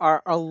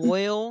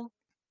loyal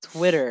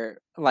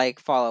Twitter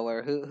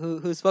follower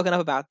who's spoken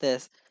up about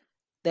this,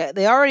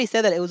 they already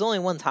said that it was only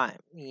one time,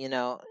 you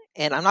know,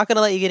 and I'm not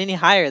gonna let you get any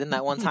higher than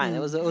that one time. It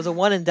was a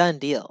one and done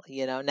deal,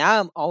 you know. Now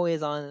I'm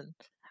always on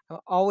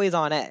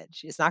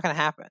edge. It's not gonna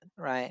happen,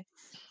 right?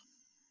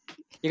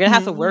 You're gonna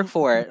have to work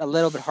for it a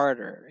little bit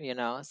harder, you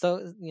know.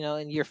 So, you know,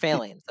 and you're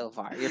failing so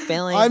far. You're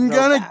failing. I'm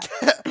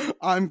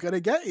gonna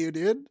get you,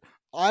 dude.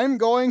 I'm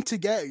going to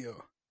get you.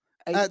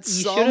 At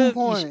some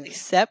point, you should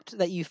accept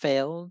that you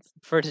failed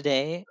for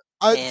today.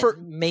 For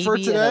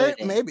today,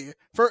 maybe.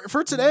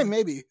 For today,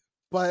 maybe.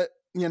 But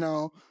you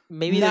know,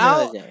 maybe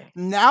now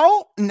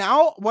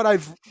what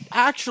I've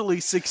actually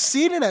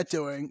succeeded at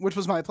doing, which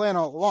was my plan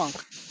all along,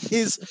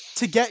 is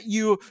to get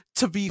you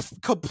to be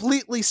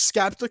completely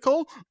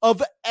skeptical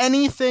of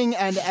anything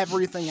and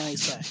everything I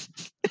say.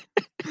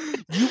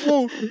 You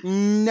will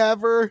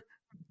never,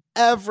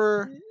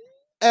 ever,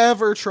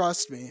 ever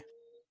trust me.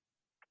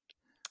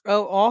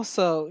 Oh,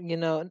 also, you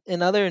know,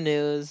 in other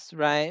news,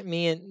 right?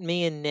 Me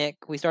and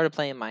Nick, we started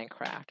playing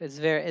Minecraft.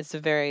 It's a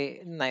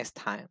very nice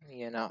time,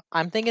 you know.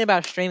 I'm thinking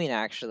about streaming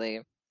actually,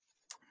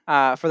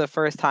 for the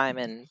first time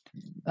in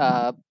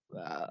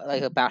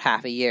like about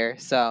half a year.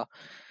 So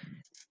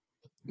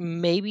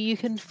maybe you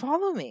can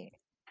follow me.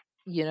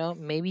 You know,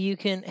 maybe you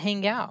can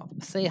hang out,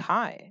 say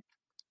hi.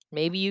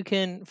 Maybe you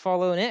can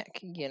follow Nick,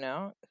 you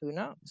know. Who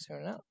knows?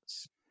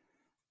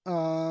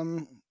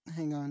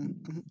 Hang on.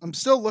 I'm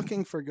still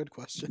looking for good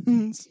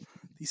questions.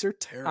 These are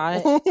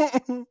terrible.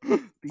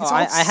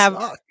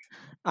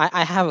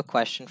 I have a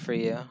question for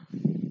you.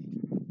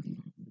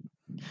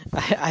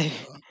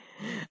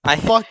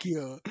 Fuck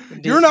you.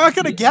 You're not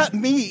gonna get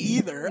me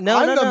either. I'm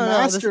the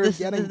master of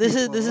getting this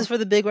is for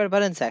the big red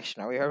button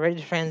section. Are we ready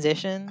to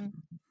transition?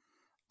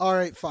 All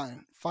right,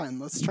 fine.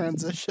 Let's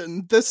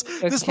transition. This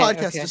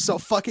podcast is so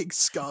fucking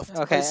scuffed.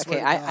 Okay.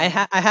 I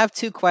have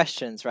 2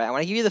 questions, right? I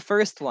want to give you the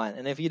first one,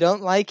 and if you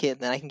don't like it,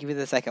 then I can give you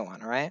the second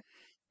one. All right?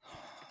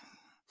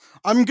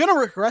 I'm gonna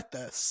regret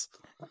this.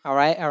 All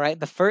right.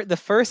 The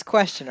first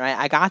question, right?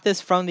 I got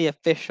this from the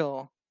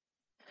official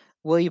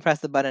Will You Press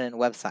the Button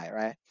website,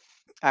 right?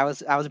 I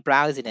was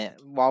browsing it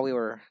while we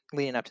were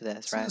leading up to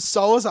this, right?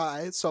 So was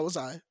I.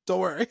 Don't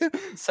worry.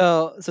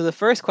 So the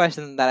first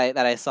question that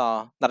I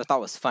saw that I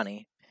thought was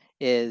funny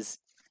is,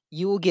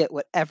 you will get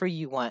whatever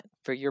you want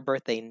for your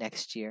birthday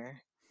next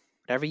year,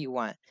 whatever you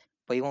want,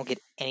 but you won't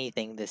get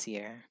anything this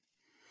year.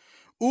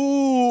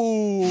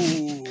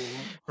 Ooh.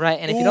 Right,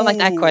 and if you don't like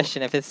that Ooh.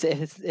 question, if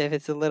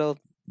it's a little,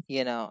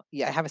 I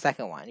have a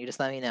second one. You just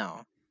let me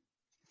know.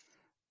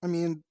 I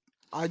mean,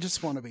 I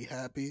just want to be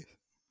happy.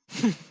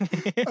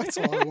 That's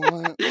all I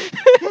want.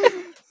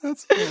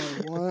 That's all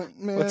I want,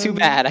 man. Well, too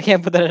bad. I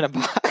can't put that in a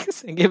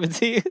box and give it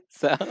to you.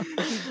 So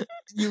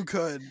You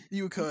could.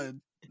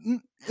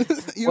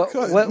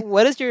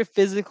 What does your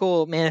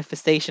physical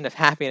manifestation of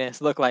happiness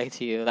look like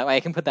to you? That way I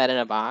can put that in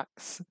a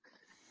box.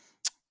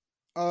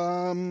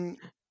 Now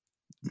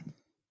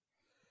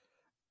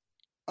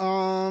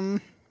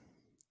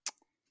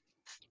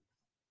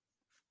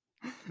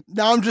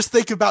I'm just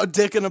thinking about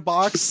dick in a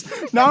box.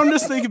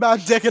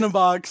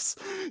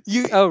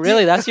 Oh,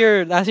 really? That's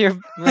your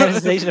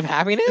manifestation of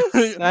happiness?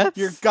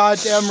 You're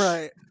goddamn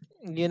right.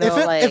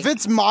 If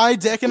it's my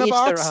dick in a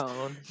box,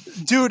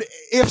 dude,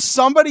 if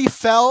somebody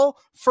fell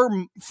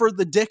for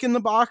the dick in the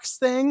box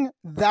thing,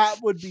 that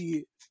would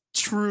be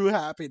true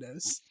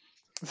happiness.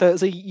 So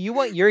you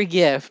want your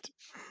gift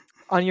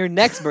on your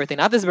next birthday,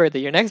 not this birthday,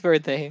 your next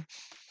birthday,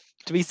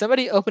 to be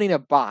somebody opening a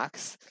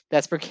box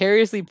that's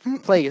precariously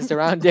placed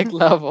around dick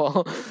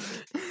level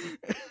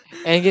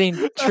and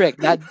getting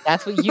tricked.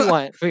 That's what you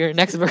want for your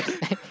next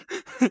birthday.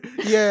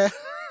 Yeah.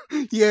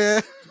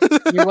 You're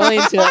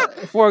willing to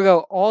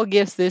forego all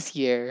gifts this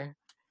year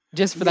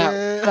just for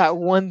that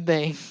one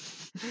thing.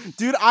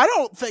 Dude, I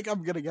don't think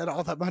I'm gonna get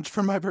all that much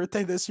for my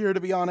birthday this year, to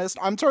be honest.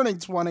 I'm turning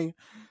 20.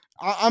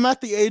 I'm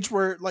at the age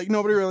where like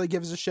nobody really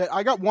gives a shit.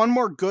 I got one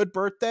more good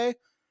birthday,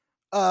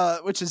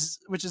 which is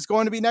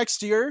going to be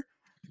next year.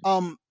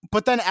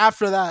 But then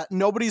after that,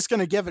 nobody's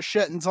gonna give a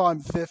shit until I'm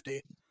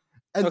 50.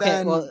 And okay,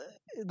 then, well,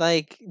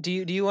 like, do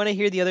you want to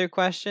hear the other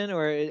question,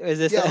 or is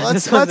this? Yeah,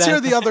 let's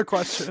hear the other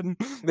question.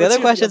 The other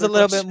question is a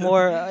little bit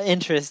more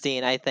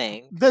interesting, I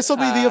think. This will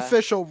be the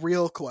official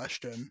real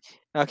question.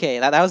 Okay,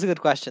 that was a good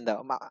question,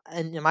 though.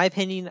 In my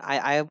opinion,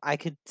 I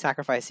could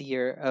sacrifice a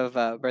year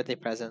of birthday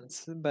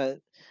presents, but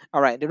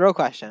all right, the real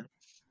question.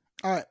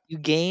 All right, you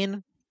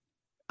gain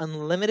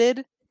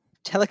unlimited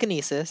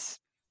telekinesis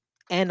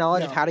and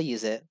knowledge of how to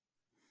use it,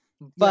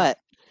 but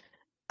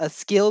a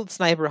skilled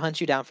sniper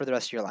hunts you down for the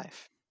rest of your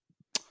life.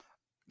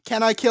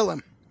 Can I kill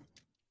him?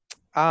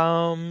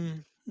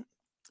 I'm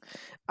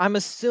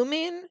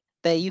assuming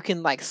that you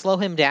can like slow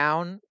him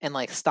down and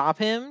like stop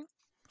him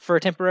for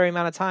a temporary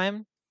amount of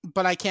time.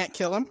 But I can't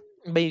kill him?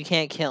 But you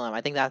can't kill him.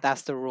 I think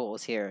that's the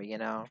rules here,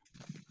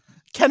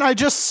 Can I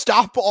just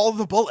stop all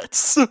the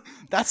bullets?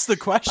 That's the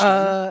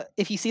question.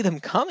 If you see them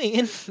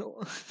coming,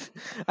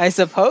 I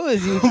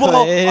suppose you could.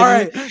 Well, all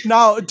right.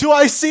 Now, do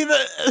I see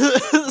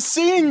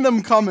seeing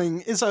them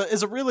coming is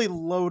a really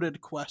loaded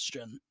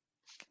question.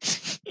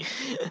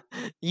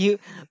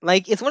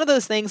 It's one of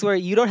those things where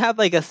you don't have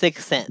like a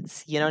sixth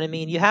sense, you know what I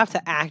mean? You have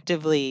to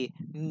actively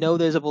know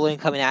there's a balloon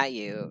coming at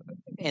you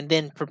and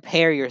then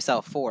prepare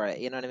yourself for it,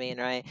 you know what I mean,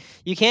 right?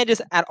 You can't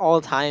just at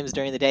all times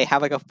during the day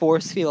have like a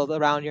force field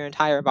around your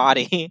entire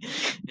body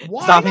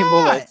stopping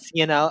bullets,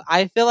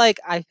 I feel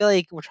like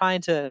we're trying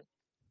to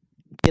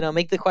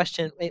make the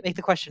question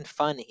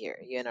fun here,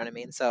 you know what I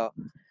mean? So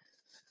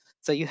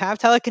you have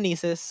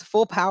telekinesis,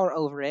 full power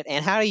over it,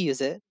 and how to use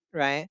it,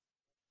 right?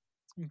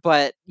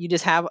 But you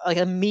just have like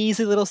a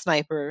measly little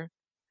sniper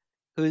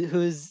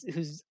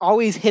who's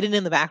always hidden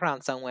in the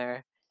background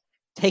somewhere,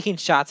 taking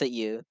shots at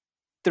you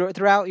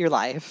throughout your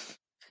life.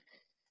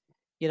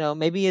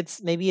 Maybe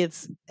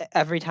it's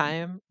every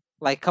time,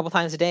 like a couple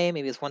times a day.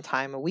 Maybe it's one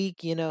time a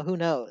week. Who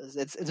knows?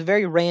 It's a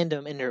very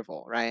random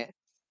interval, right?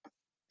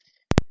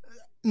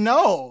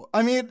 No,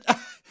 I mean,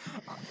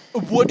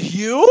 would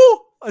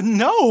you?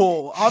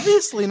 No,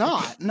 obviously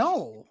not.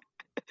 No.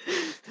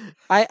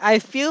 I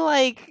feel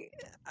like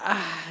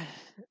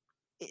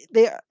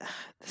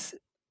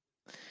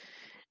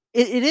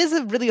it is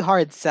a really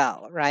hard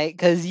sell, right?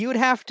 Because you would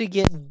have to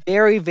get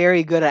very,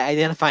 very good at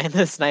identifying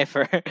the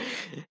sniper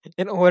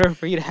in order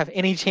for you to have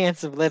any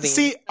chance of living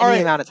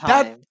any amount of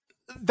time.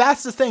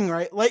 That's the thing,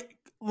 right? Like,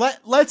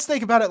 let's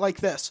think about it like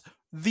this.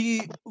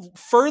 The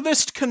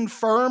furthest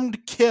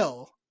confirmed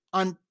kill,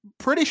 I'm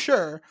pretty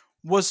sure,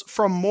 was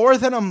from more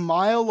than a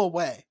mile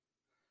away,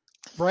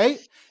 right?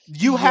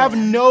 You have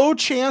no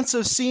chance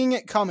of seeing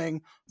it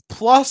coming.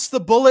 Plus, the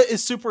bullet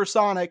is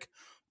supersonic.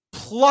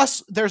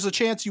 Plus, there's a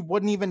chance you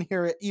wouldn't even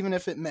hear it, even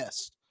if it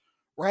missed.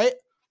 Right?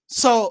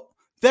 So,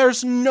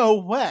 there's no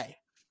way.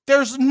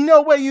 There's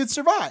no way you'd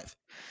survive.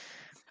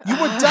 You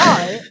would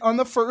die on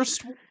the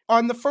first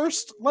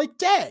like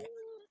day.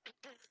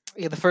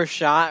 Yeah, the first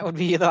shot would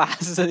be your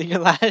last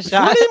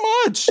shot. Pretty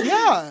much,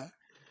 yeah.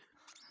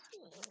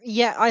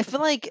 Yeah, I feel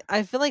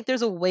like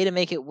there's a way to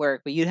make it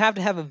work, but you'd have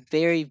to have a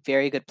very,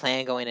 very good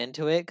plan going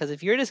into it. Because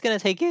if you're just gonna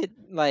take it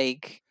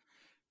like,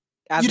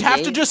 you'd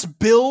have to just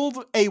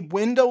build a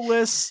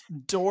windowless,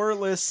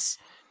 doorless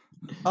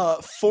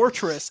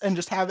fortress and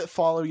just have it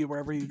follow you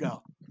wherever you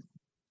go.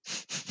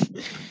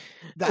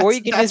 Or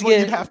you can That's just what get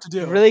you'd have to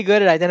do. really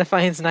good at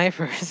identifying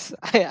snipers.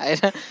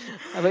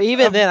 But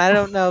even then, I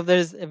don't know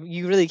if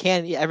you really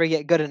can ever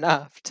get good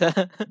enough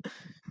to.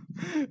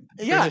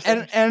 Yeah,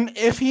 and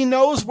if he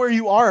knows where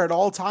you are at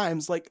all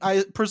times, like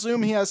I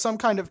presume he has some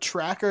kind of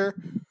tracker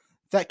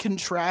that can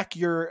track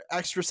your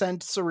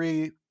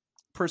extrasensory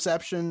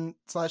perception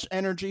 /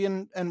 energy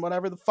and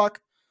whatever the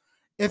fuck.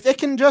 If he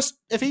can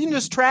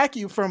just track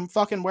you from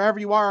fucking wherever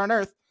you are on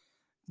Earth,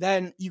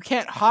 then you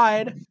can't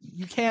hide.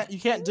 You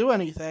can't do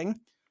anything.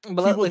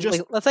 But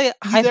let's say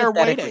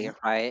hypothetically,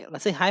 right?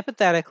 Let's say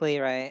hypothetically,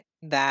 right?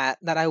 That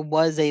I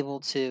was able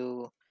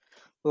to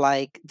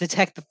like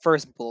detect the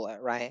first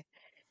bullet, right?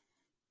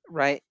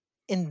 Right.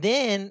 And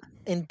then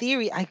in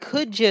theory I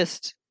could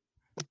just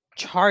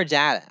charge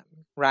at him,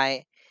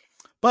 right?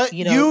 But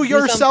you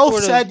yourself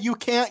said you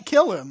can't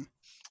kill him.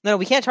 No,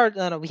 we can't charge.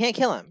 No, we can't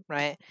kill him,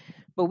 right?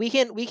 But we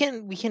can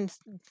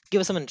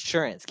give us some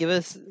insurance. Give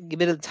a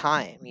bit of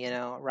time,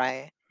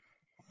 right?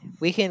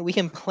 We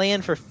can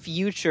plan for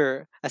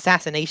future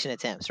assassination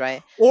attempts,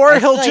 right? Or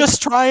he'll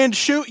just try and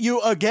shoot you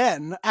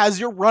again as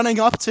you're running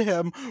up to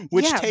him,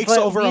 which takes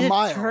over a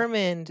mile. We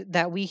determined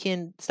that we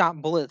can stop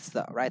bullets,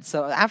 though, right?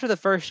 So after the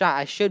first shot,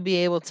 I should be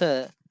able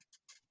to,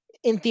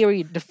 in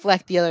theory,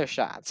 deflect the other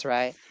shots,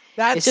 right?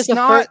 That's just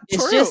not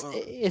true.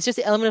 It's just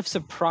the element of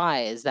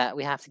surprise that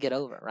we have to get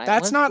over, right?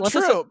 That's not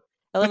true.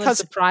 Element of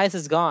surprise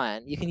is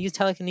gone. You can use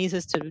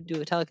telekinesis to do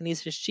a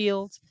telekinesis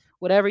shield,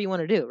 whatever you want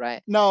to do,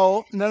 right?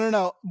 No.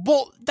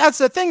 Well, that's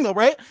the thing, though,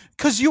 right?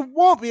 Because you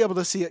won't be able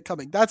to see it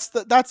coming. That's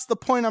the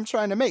point I'm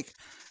trying to make.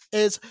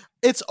 Is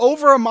it's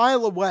over a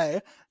mile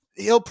away.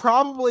 He'll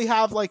probably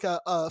have like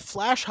a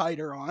flash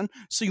hider on,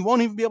 so you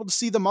won't even be able to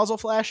see the muzzle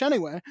flash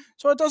anyway.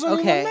 So it doesn't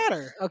even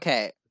matter.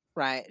 Okay.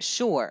 Right,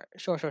 sure.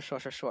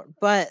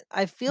 But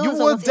I feel as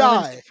though once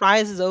the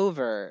surprise is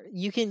over,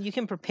 you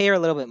can prepare a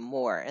little bit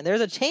more, and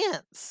there's a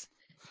chance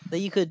that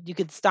you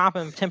could stop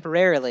him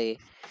temporarily.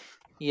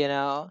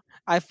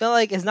 I feel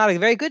like it's not a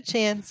very good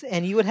chance,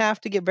 and you would have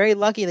to get very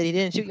lucky that he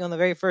didn't shoot you on the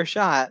very first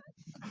shot.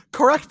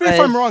 Correct me if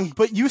I'm wrong,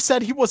 but you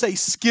said he was a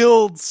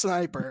skilled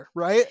sniper,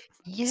 right?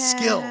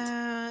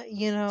 Yeah,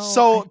 skilled.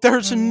 So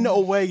there's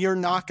no way you're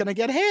not gonna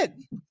get hit.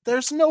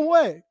 There's no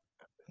way.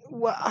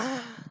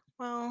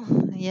 Well,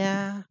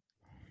 yeah.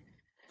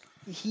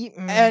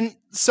 And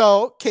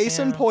so, case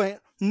in point,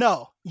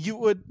 no, you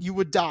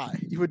would die.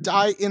 You would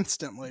die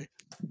instantly.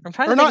 I'm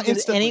trying to think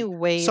if there's any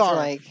way to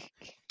like.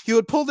 You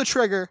would pull the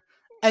trigger,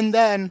 and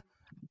then.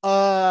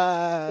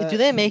 Do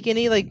they make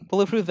any like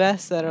bulletproof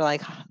vests that are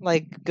like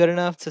good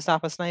enough to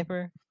stop a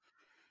sniper?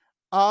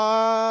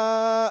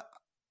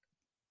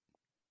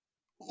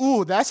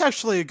 Ooh, that's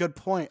actually a good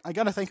point. I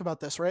gotta think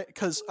about this, right?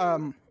 Because I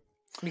know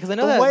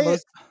that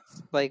most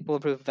like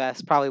bulletproof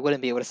vests probably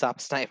wouldn't be able to stop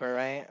a sniper,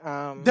 right?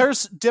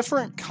 There's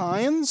different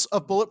kinds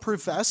of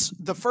bulletproof vests.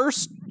 The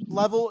first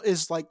level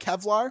is like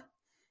Kevlar,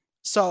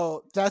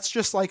 so that's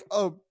just like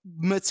a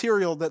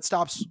material that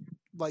stops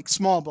like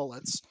small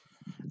bullets.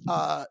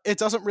 It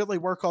doesn't really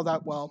work all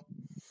that well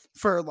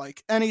for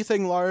like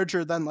anything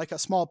larger than like a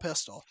small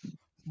pistol,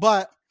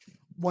 but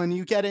when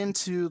you get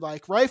into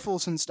like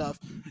rifles and stuff,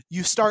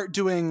 you start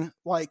doing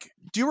like.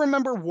 Do you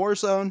remember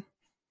Warzone?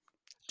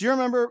 Do you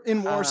remember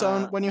in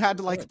Warzone when you had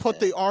to like put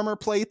the armor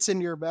plates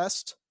in your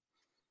vest?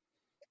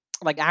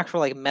 Like actual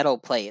like metal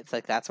plates,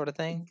 like that sort of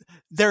thing?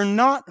 They're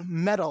not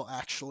metal,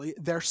 actually.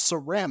 They're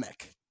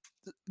ceramic.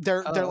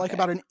 They're like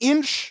about an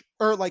inch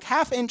or like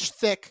half inch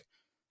thick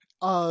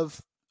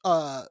of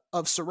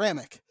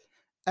ceramic.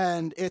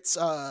 And it's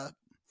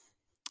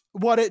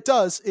what it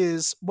does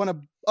is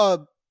when a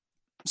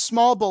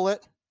small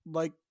bullet,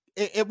 like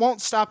it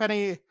won't stop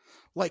any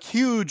like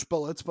huge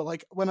bullets, but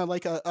like when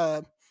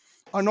a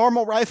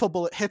normal rifle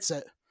bullet hits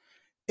it,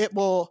 it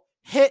will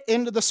hit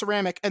into the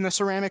ceramic and the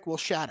ceramic will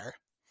shatter.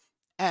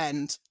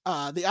 And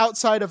the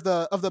outside of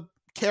the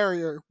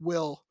carrier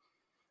will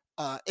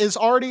is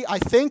already, I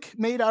think,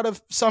 made out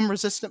of some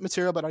resistant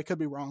material, but I could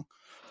be wrong.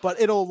 But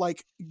it'll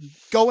like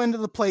go into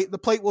the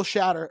plate will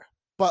shatter,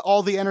 but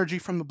all the energy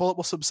from the bullet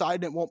will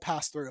subside and it won't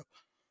pass through.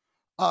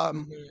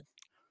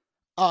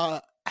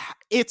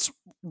 It's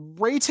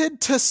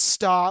rated to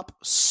stop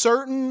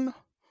certain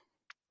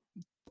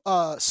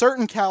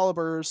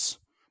calibers,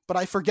 but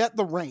I forget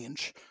the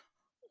range.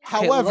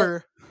 Okay,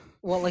 however,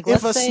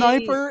 if a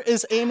sniper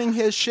is aiming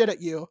his shit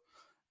at you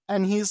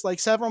and he's like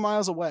several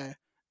miles away,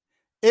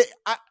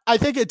 I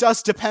think it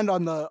does depend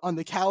on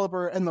the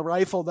caliber and the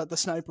rifle that the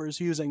sniper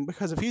is using,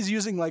 because if he's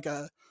using like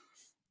an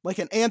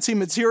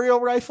anti-material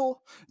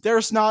rifle,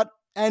 there's not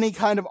any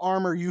kind of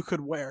armor you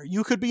could wear.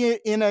 You could be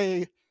in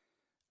a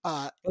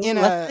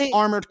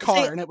armored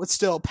car and it would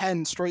still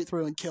pen straight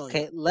through and kill you.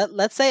 Okay,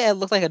 let's say I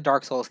look like a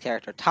Dark Souls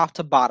character, top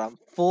to bottom,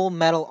 full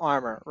metal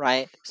armor,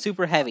 right?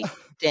 Super heavy,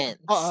 dense.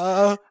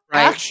 Right?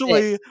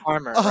 Actually, thick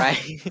armor,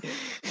 right?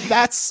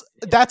 That's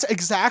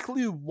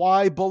exactly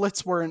why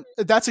bullets weren't.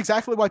 That's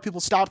exactly why people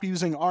stopped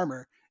using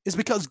armor. Is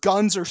because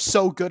guns are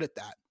so good at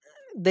that.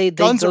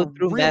 Guns are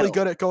really metal.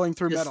 Good at going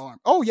through metal armor.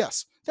 Oh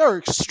yes, They're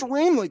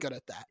extremely good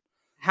at that.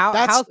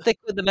 How thick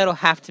would the metal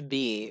have to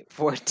be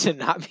for it to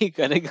not be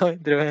good at going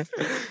through it?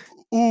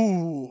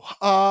 Ooh,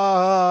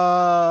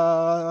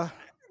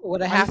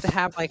 Would I have to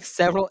have like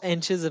several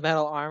inches of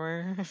metal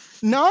armor?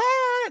 not.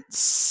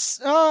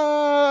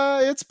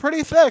 It's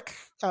pretty thick.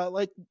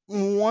 Like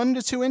 1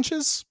 to 2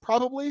 inches,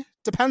 probably.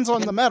 Depends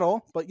on the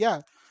metal, but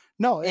yeah.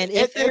 No, And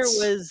if there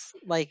was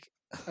like,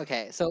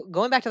 okay, so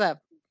going back to that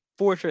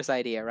fortress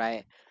idea,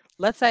 right?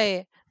 Let's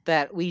say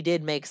that we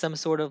did make some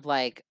sort of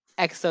like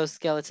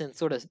exoskeleton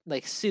sort of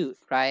like suit,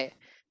 right?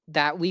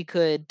 That we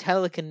could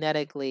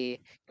telekinetically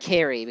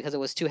carry because it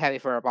was too heavy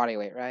for our body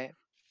weight, right?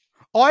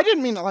 Oh, I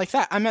didn't mean it like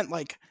that. I meant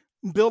like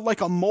build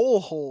like a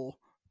mole hole,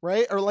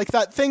 right? Or like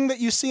that thing that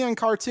you see in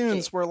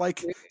cartoons where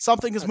like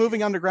something is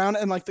moving underground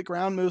and like the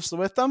ground moves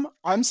with them.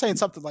 I'm saying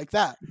something like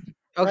that.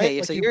 Okay,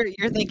 right? so Like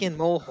you're thinking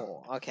mole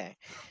hole. Okay,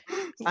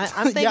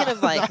 I'm thinking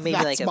of like maybe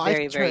like a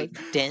very very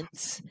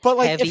dense. But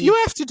like heavy, if you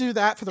have to do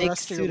that for the thick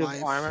rest of suit your of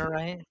life, armor,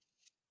 right?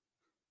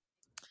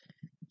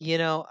 You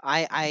know,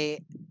 I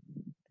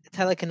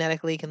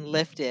telekinetically can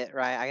lift it,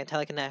 right? I can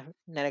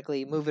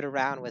telekinetically move it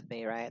around with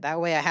me, right?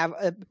 That way I have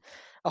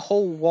a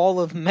whole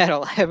wall of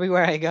metal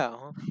everywhere I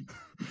go,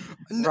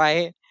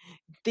 right?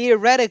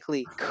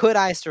 Theoretically, could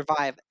I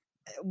survive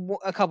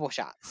a couple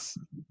shots?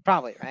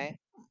 Probably, right?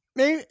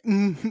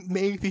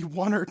 maybe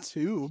 1 or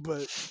 2,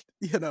 but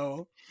you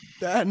know,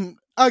 then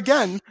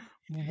again,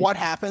 what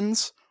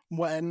happens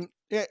when?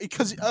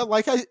 Because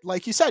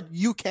like you said,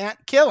 you can't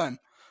kill him,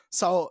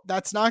 so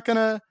that's not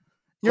gonna.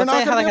 You're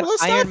not gonna be able to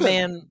stop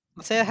him.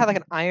 Let's say I had like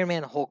an Iron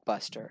Man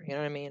Hulkbuster. You know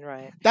what I mean,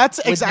 right? That's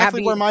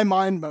exactly where my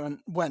mind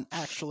went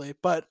actually.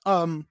 But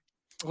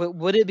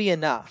would it be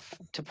enough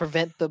to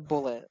prevent the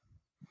bullet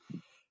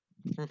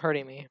from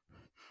hurting me?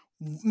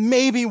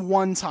 Maybe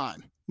 1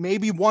 time,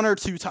 maybe 1 or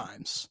 2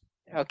 times.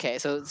 Okay,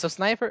 so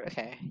sniper.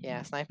 Okay,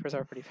 yeah, snipers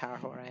are pretty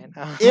powerful, right?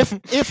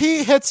 If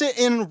he hits it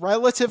in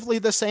relatively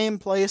the same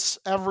place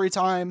every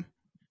time,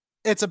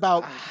 it's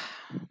about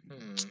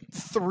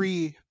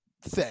 3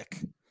 thick.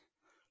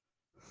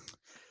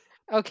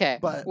 Okay,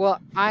 but well,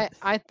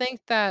 I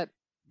think that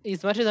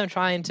as much as I'm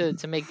trying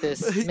to make this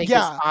this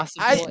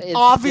possible, it's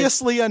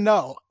obviously a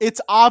no. It's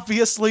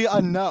obviously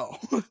a no.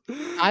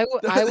 I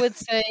would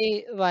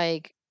say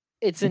like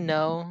it's a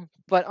no,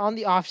 but on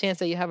the off chance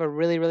that you have a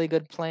really really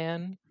good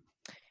plan,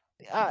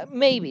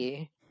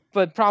 maybe,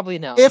 but probably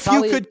no. If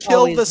you could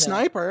kill the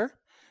sniper,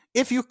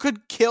 if you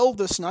could kill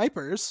the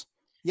snipers,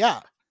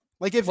 yeah.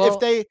 Like if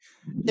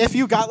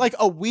you got like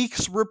a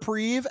week's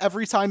reprieve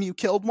every time you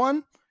killed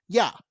one,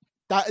 yeah.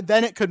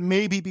 Then it could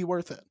maybe be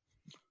worth it.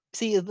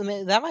 See,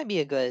 that might be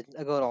a good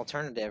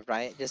alternative,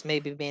 right? Just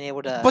maybe being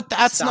able to. But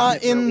that's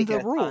not in the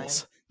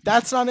rules.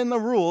 That's not in the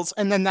rules,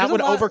 and then that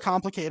would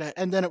overcomplicate it,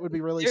 and then it would be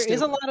really. There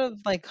is a lot of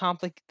like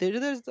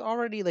There's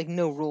already like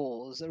no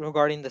rules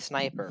regarding the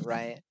sniper,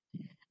 right?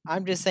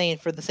 I'm just saying,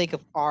 for the sake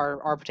of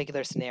our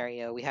particular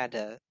scenario, we had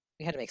to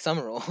make some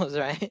rules,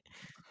 right?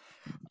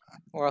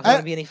 Or else it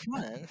wouldn't be any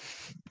fun.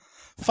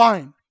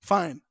 Fine.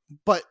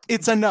 But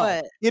it's a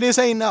no. It is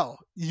a no.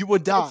 You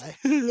would die.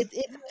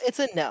 It's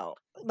a no.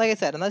 Like I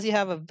said, unless you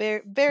have a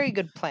very, very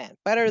good plan,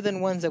 better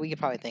than ones that we could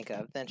probably think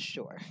of, then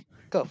sure,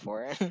 go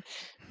for it.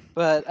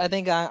 But I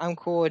think I'm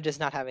cool with just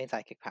not having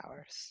psychic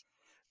powers.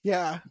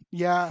 Yeah.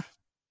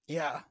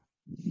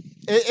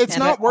 It's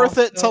not worth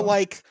it to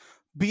like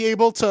be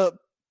able to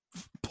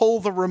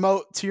pull the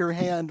remote to your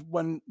hand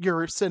when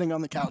you're sitting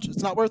on the couch.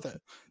 It's not worth it.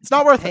 It's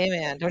not worth it. Hey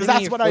man, because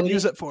that's what I'd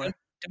use it for.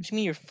 Don't you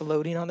mean you're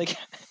floating on the couch?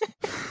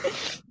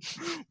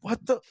 What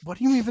are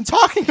you even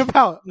talking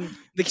about?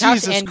 The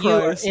couch and you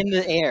are in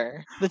the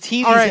air. The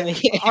TV's in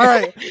the air. All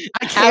right.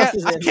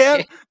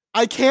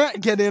 I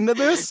can't get into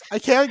this.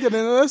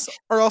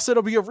 Or else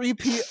it'll be a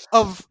repeat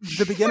of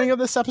the beginning of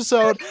this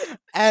episode,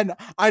 and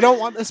I don't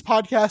want this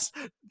podcast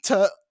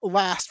to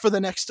last for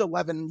the next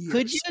 11 years.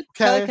 Could you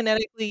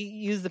telekinetically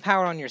use the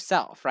power on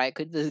yourself, right?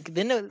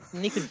 Then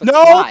you could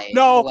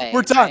No,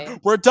 we're done. Right?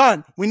 We're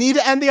done. We need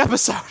to end the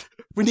episode.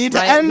 We need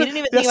to end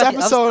this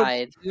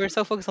episode. We were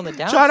so focused on the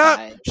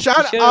downside.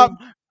 Shut up.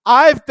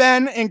 I've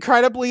been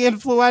incredibly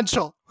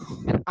influential.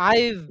 And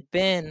I've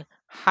been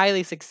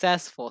highly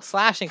successful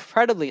 /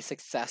 incredibly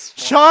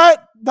successful.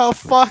 Shut the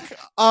fuck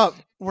up.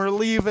 We're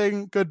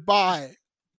leaving. Goodbye.